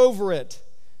get over it.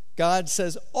 God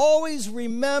says, always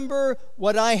remember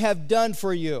what I have done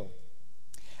for you.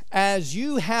 As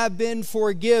you have been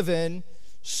forgiven,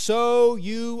 so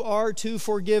you are to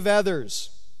forgive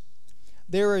others.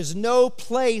 There is no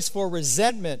place for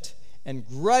resentment and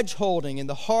grudge holding in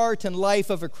the heart and life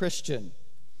of a Christian.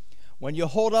 When you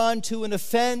hold on to an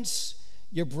offense,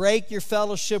 you break your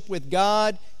fellowship with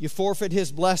God, you forfeit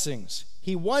His blessings.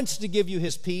 He wants to give you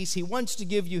His peace. He wants to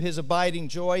give you His abiding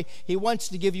joy. He wants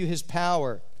to give you His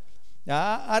power.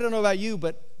 Now, I don't know about you,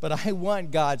 but I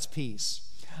want God's peace.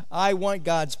 I want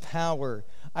God's power.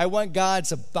 I want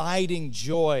God's abiding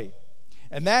joy.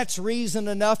 And that's reason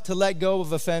enough to let go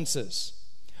of offenses.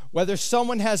 Whether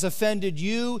someone has offended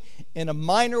you in a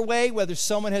minor way, whether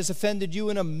someone has offended you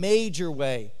in a major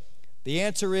way, the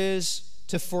answer is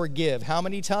to forgive. How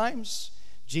many times?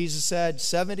 Jesus said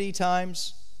 70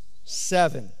 times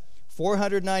 7.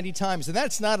 490 times. And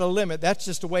that's not a limit. That's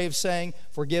just a way of saying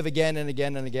forgive again and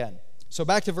again and again. So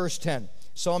back to verse 10.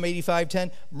 Psalm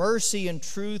 85:10. Mercy and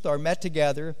truth are met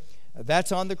together.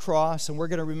 That's on the cross, and we're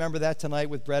going to remember that tonight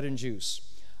with bread and juice.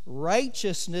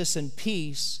 Righteousness and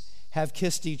peace have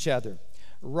kissed each other.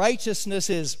 Righteousness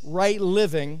is right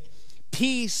living.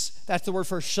 Peace, that's the word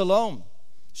for shalom.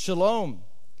 Shalom.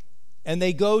 And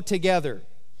they go together.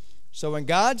 So when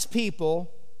God's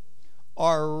people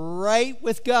are right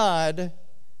with God,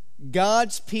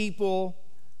 God's people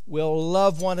will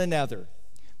love one another.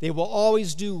 They will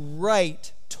always do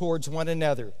right towards one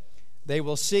another. They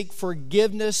will seek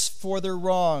forgiveness for their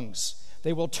wrongs.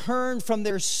 They will turn from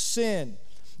their sin.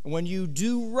 When you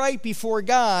do right before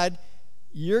God,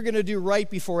 you're going to do right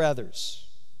before others.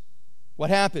 What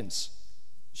happens?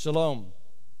 Shalom.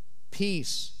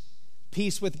 Peace.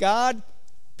 Peace with God,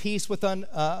 peace with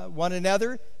one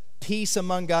another, peace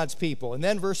among God's people. And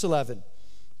then verse 11.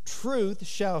 Truth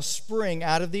shall spring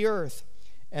out of the earth,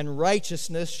 and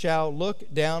righteousness shall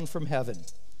look down from heaven.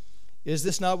 Is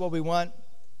this not what we want?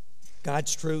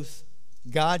 God's truth,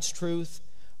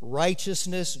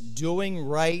 righteousness, doing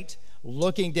right,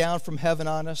 looking down from heaven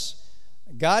on us.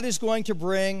 God is going to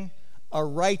bring a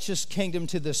righteous kingdom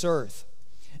to this earth.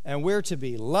 And we're to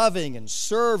be loving and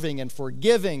serving and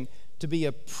forgiving, to be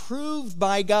approved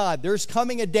by God. There's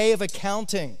coming a day of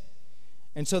accounting.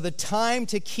 And so the time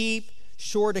to keep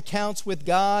short accounts with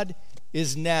God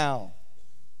is now.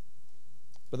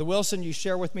 Brother Wilson, you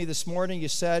shared with me this morning, you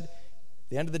said, at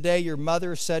the end of the day, your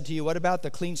mother said to you, what about the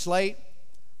clean slate?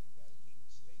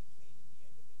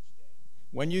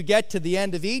 When you get to the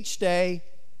end of each day,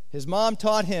 his mom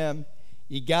taught him,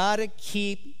 you got to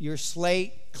keep your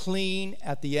slate clean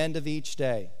at the end of each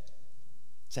day.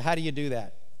 So how do you do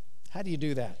that? How do you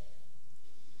do that?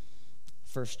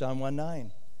 1 John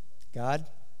 1:9. God,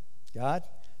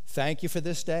 thank you for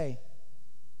this day.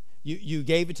 You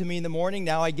gave it to me in the morning,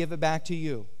 now I give it back to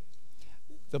you.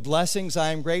 The blessings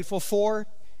I am grateful for,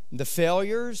 the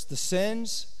failures, the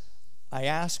sins, I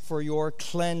ask for your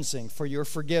cleansing, for your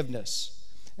forgiveness.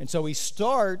 And so we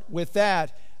start with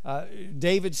that.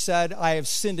 David said, I have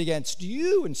sinned against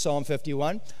you in Psalm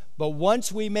 51. But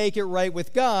once we make it right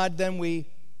with God, then we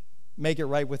make it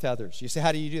right with others. You say,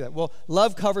 how do you do that? Well,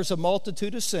 love covers a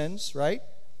multitude of sins, right?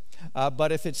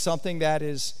 But if it's something that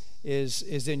is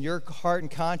in your heart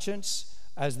and conscience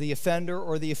as the offender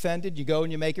or the offended, you go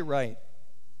and you make it right.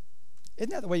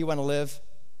 Isn't that the way you want to live?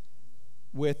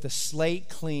 With the slate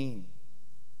clean.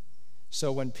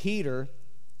 So when Peter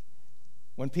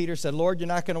said, Lord, you're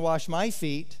not going to wash my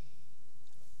feet,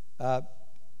 the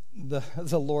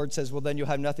Lord says, well, then you'll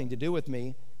have nothing to do with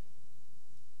me.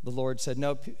 The Lord said,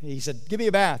 no. He said, give me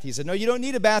a bath. He said, no, you don't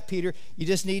need a bath, Peter. You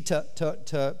just need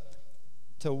to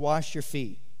wash your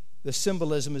feet. The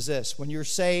symbolism is this. When you're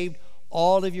saved,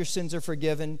 all of your sins are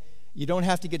forgiven. You don't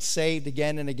have to get saved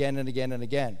again and again and again and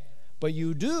again. But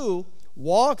you do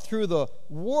walk through the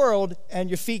world and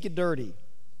your feet get dirty.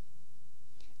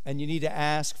 And you need to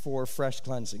ask for fresh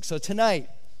cleansing. So tonight,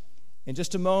 in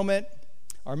just a moment,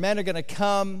 our men are going to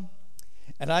come,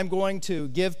 and I'm going to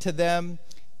give to them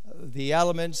the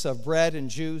elements of bread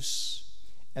and juice,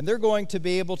 and they're going to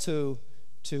be able to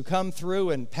come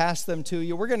through and pass them to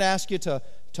you. We're going to ask you to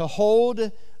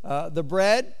hold the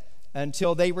bread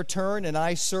until they return, and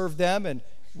I serve them, and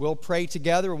we'll pray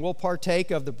together, and we'll partake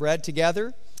of the bread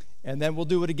together, and then we'll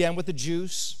do it again with the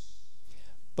juice.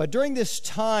 But during this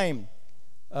time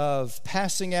of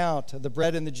passing out the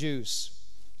bread and the juice,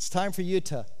 it's time for you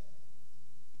to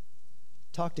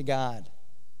talk to God.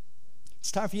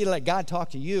 It's time for you to let God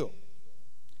talk to you.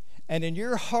 And in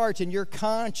your heart and your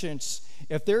conscience,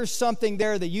 if there's something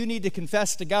there that you need to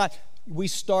confess to God, we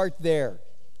start there.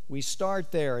 We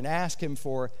start there and ask Him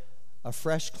for a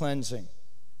fresh cleansing,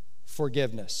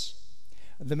 forgiveness.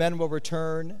 The men will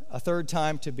return a third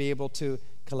time to be able to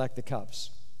collect the cups.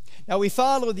 Now we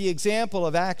follow the example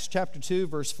of Acts chapter 2,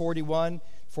 verse 41,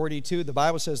 42. The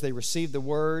Bible says they received the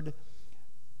word,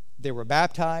 they were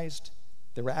baptized,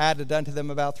 there were added unto them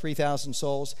about 3,000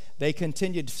 souls. They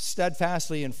continued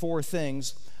steadfastly in four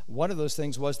things. One of those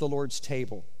things was the Lord's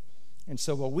table. And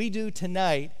so what we do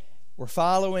tonight, we're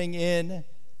following in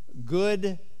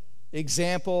good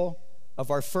example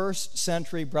of our first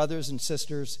century brothers and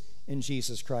sisters in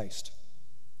Jesus Christ.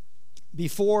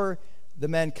 Before the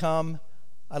men come,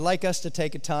 I'd like us to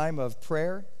take a time of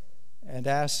prayer and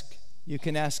you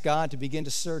can ask God to begin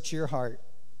to search your heart.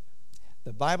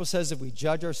 The Bible says if we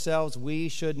judge ourselves, we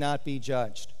should not be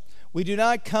judged. We do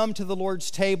not come to the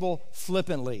Lord's table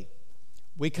flippantly.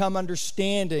 We come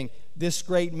understanding this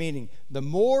great meaning. The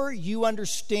more you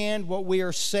understand what we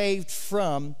are saved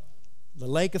from, the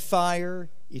lake of fire,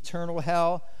 eternal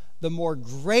hell, the more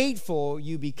grateful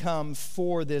you become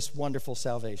for this wonderful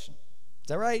salvation. Is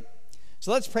that right?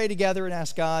 So let's pray together and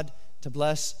ask God to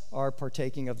bless our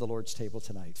partaking of the Lord's table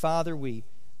tonight. Father, we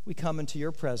come into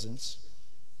your presence,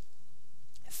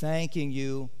 thanking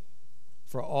you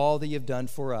for all that you've done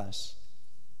for us.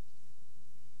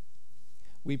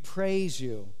 We praise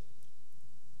you.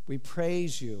 We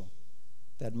praise you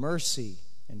that mercy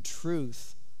and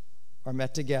truth are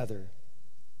met together.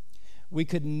 We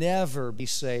could never be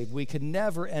saved. We could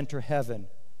never enter heaven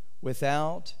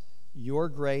without your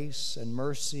grace and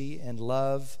mercy and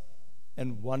love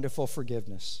and wonderful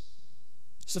forgiveness.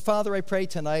 So, Father, I pray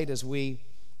tonight as we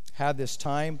have this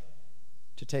time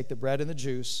to take the bread and the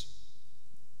juice,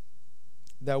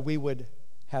 that we would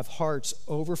have hearts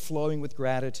overflowing with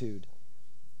gratitude,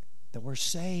 that we're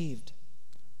saved.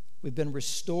 We've been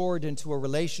restored into a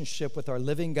relationship with our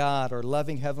living God, our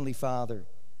loving Heavenly Father,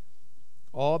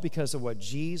 all because of what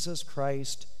Jesus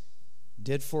Christ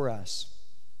did for us.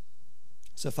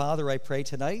 So, Father, I pray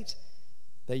tonight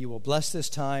that you will bless this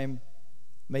time.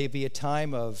 May it be a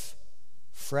time of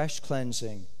fresh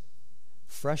cleansing,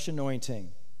 fresh anointing,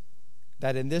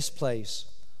 that in this place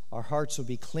our hearts will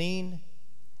be clean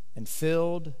and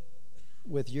filled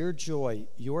with your joy,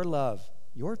 your love,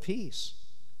 your peace.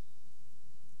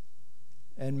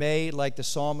 And may, like the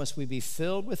psalmist, we be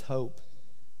filled with hope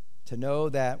to know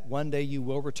that one day you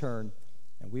will return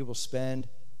and we will spend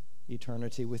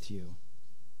eternity with you.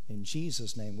 In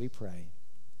Jesus' name we pray.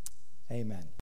 Amen.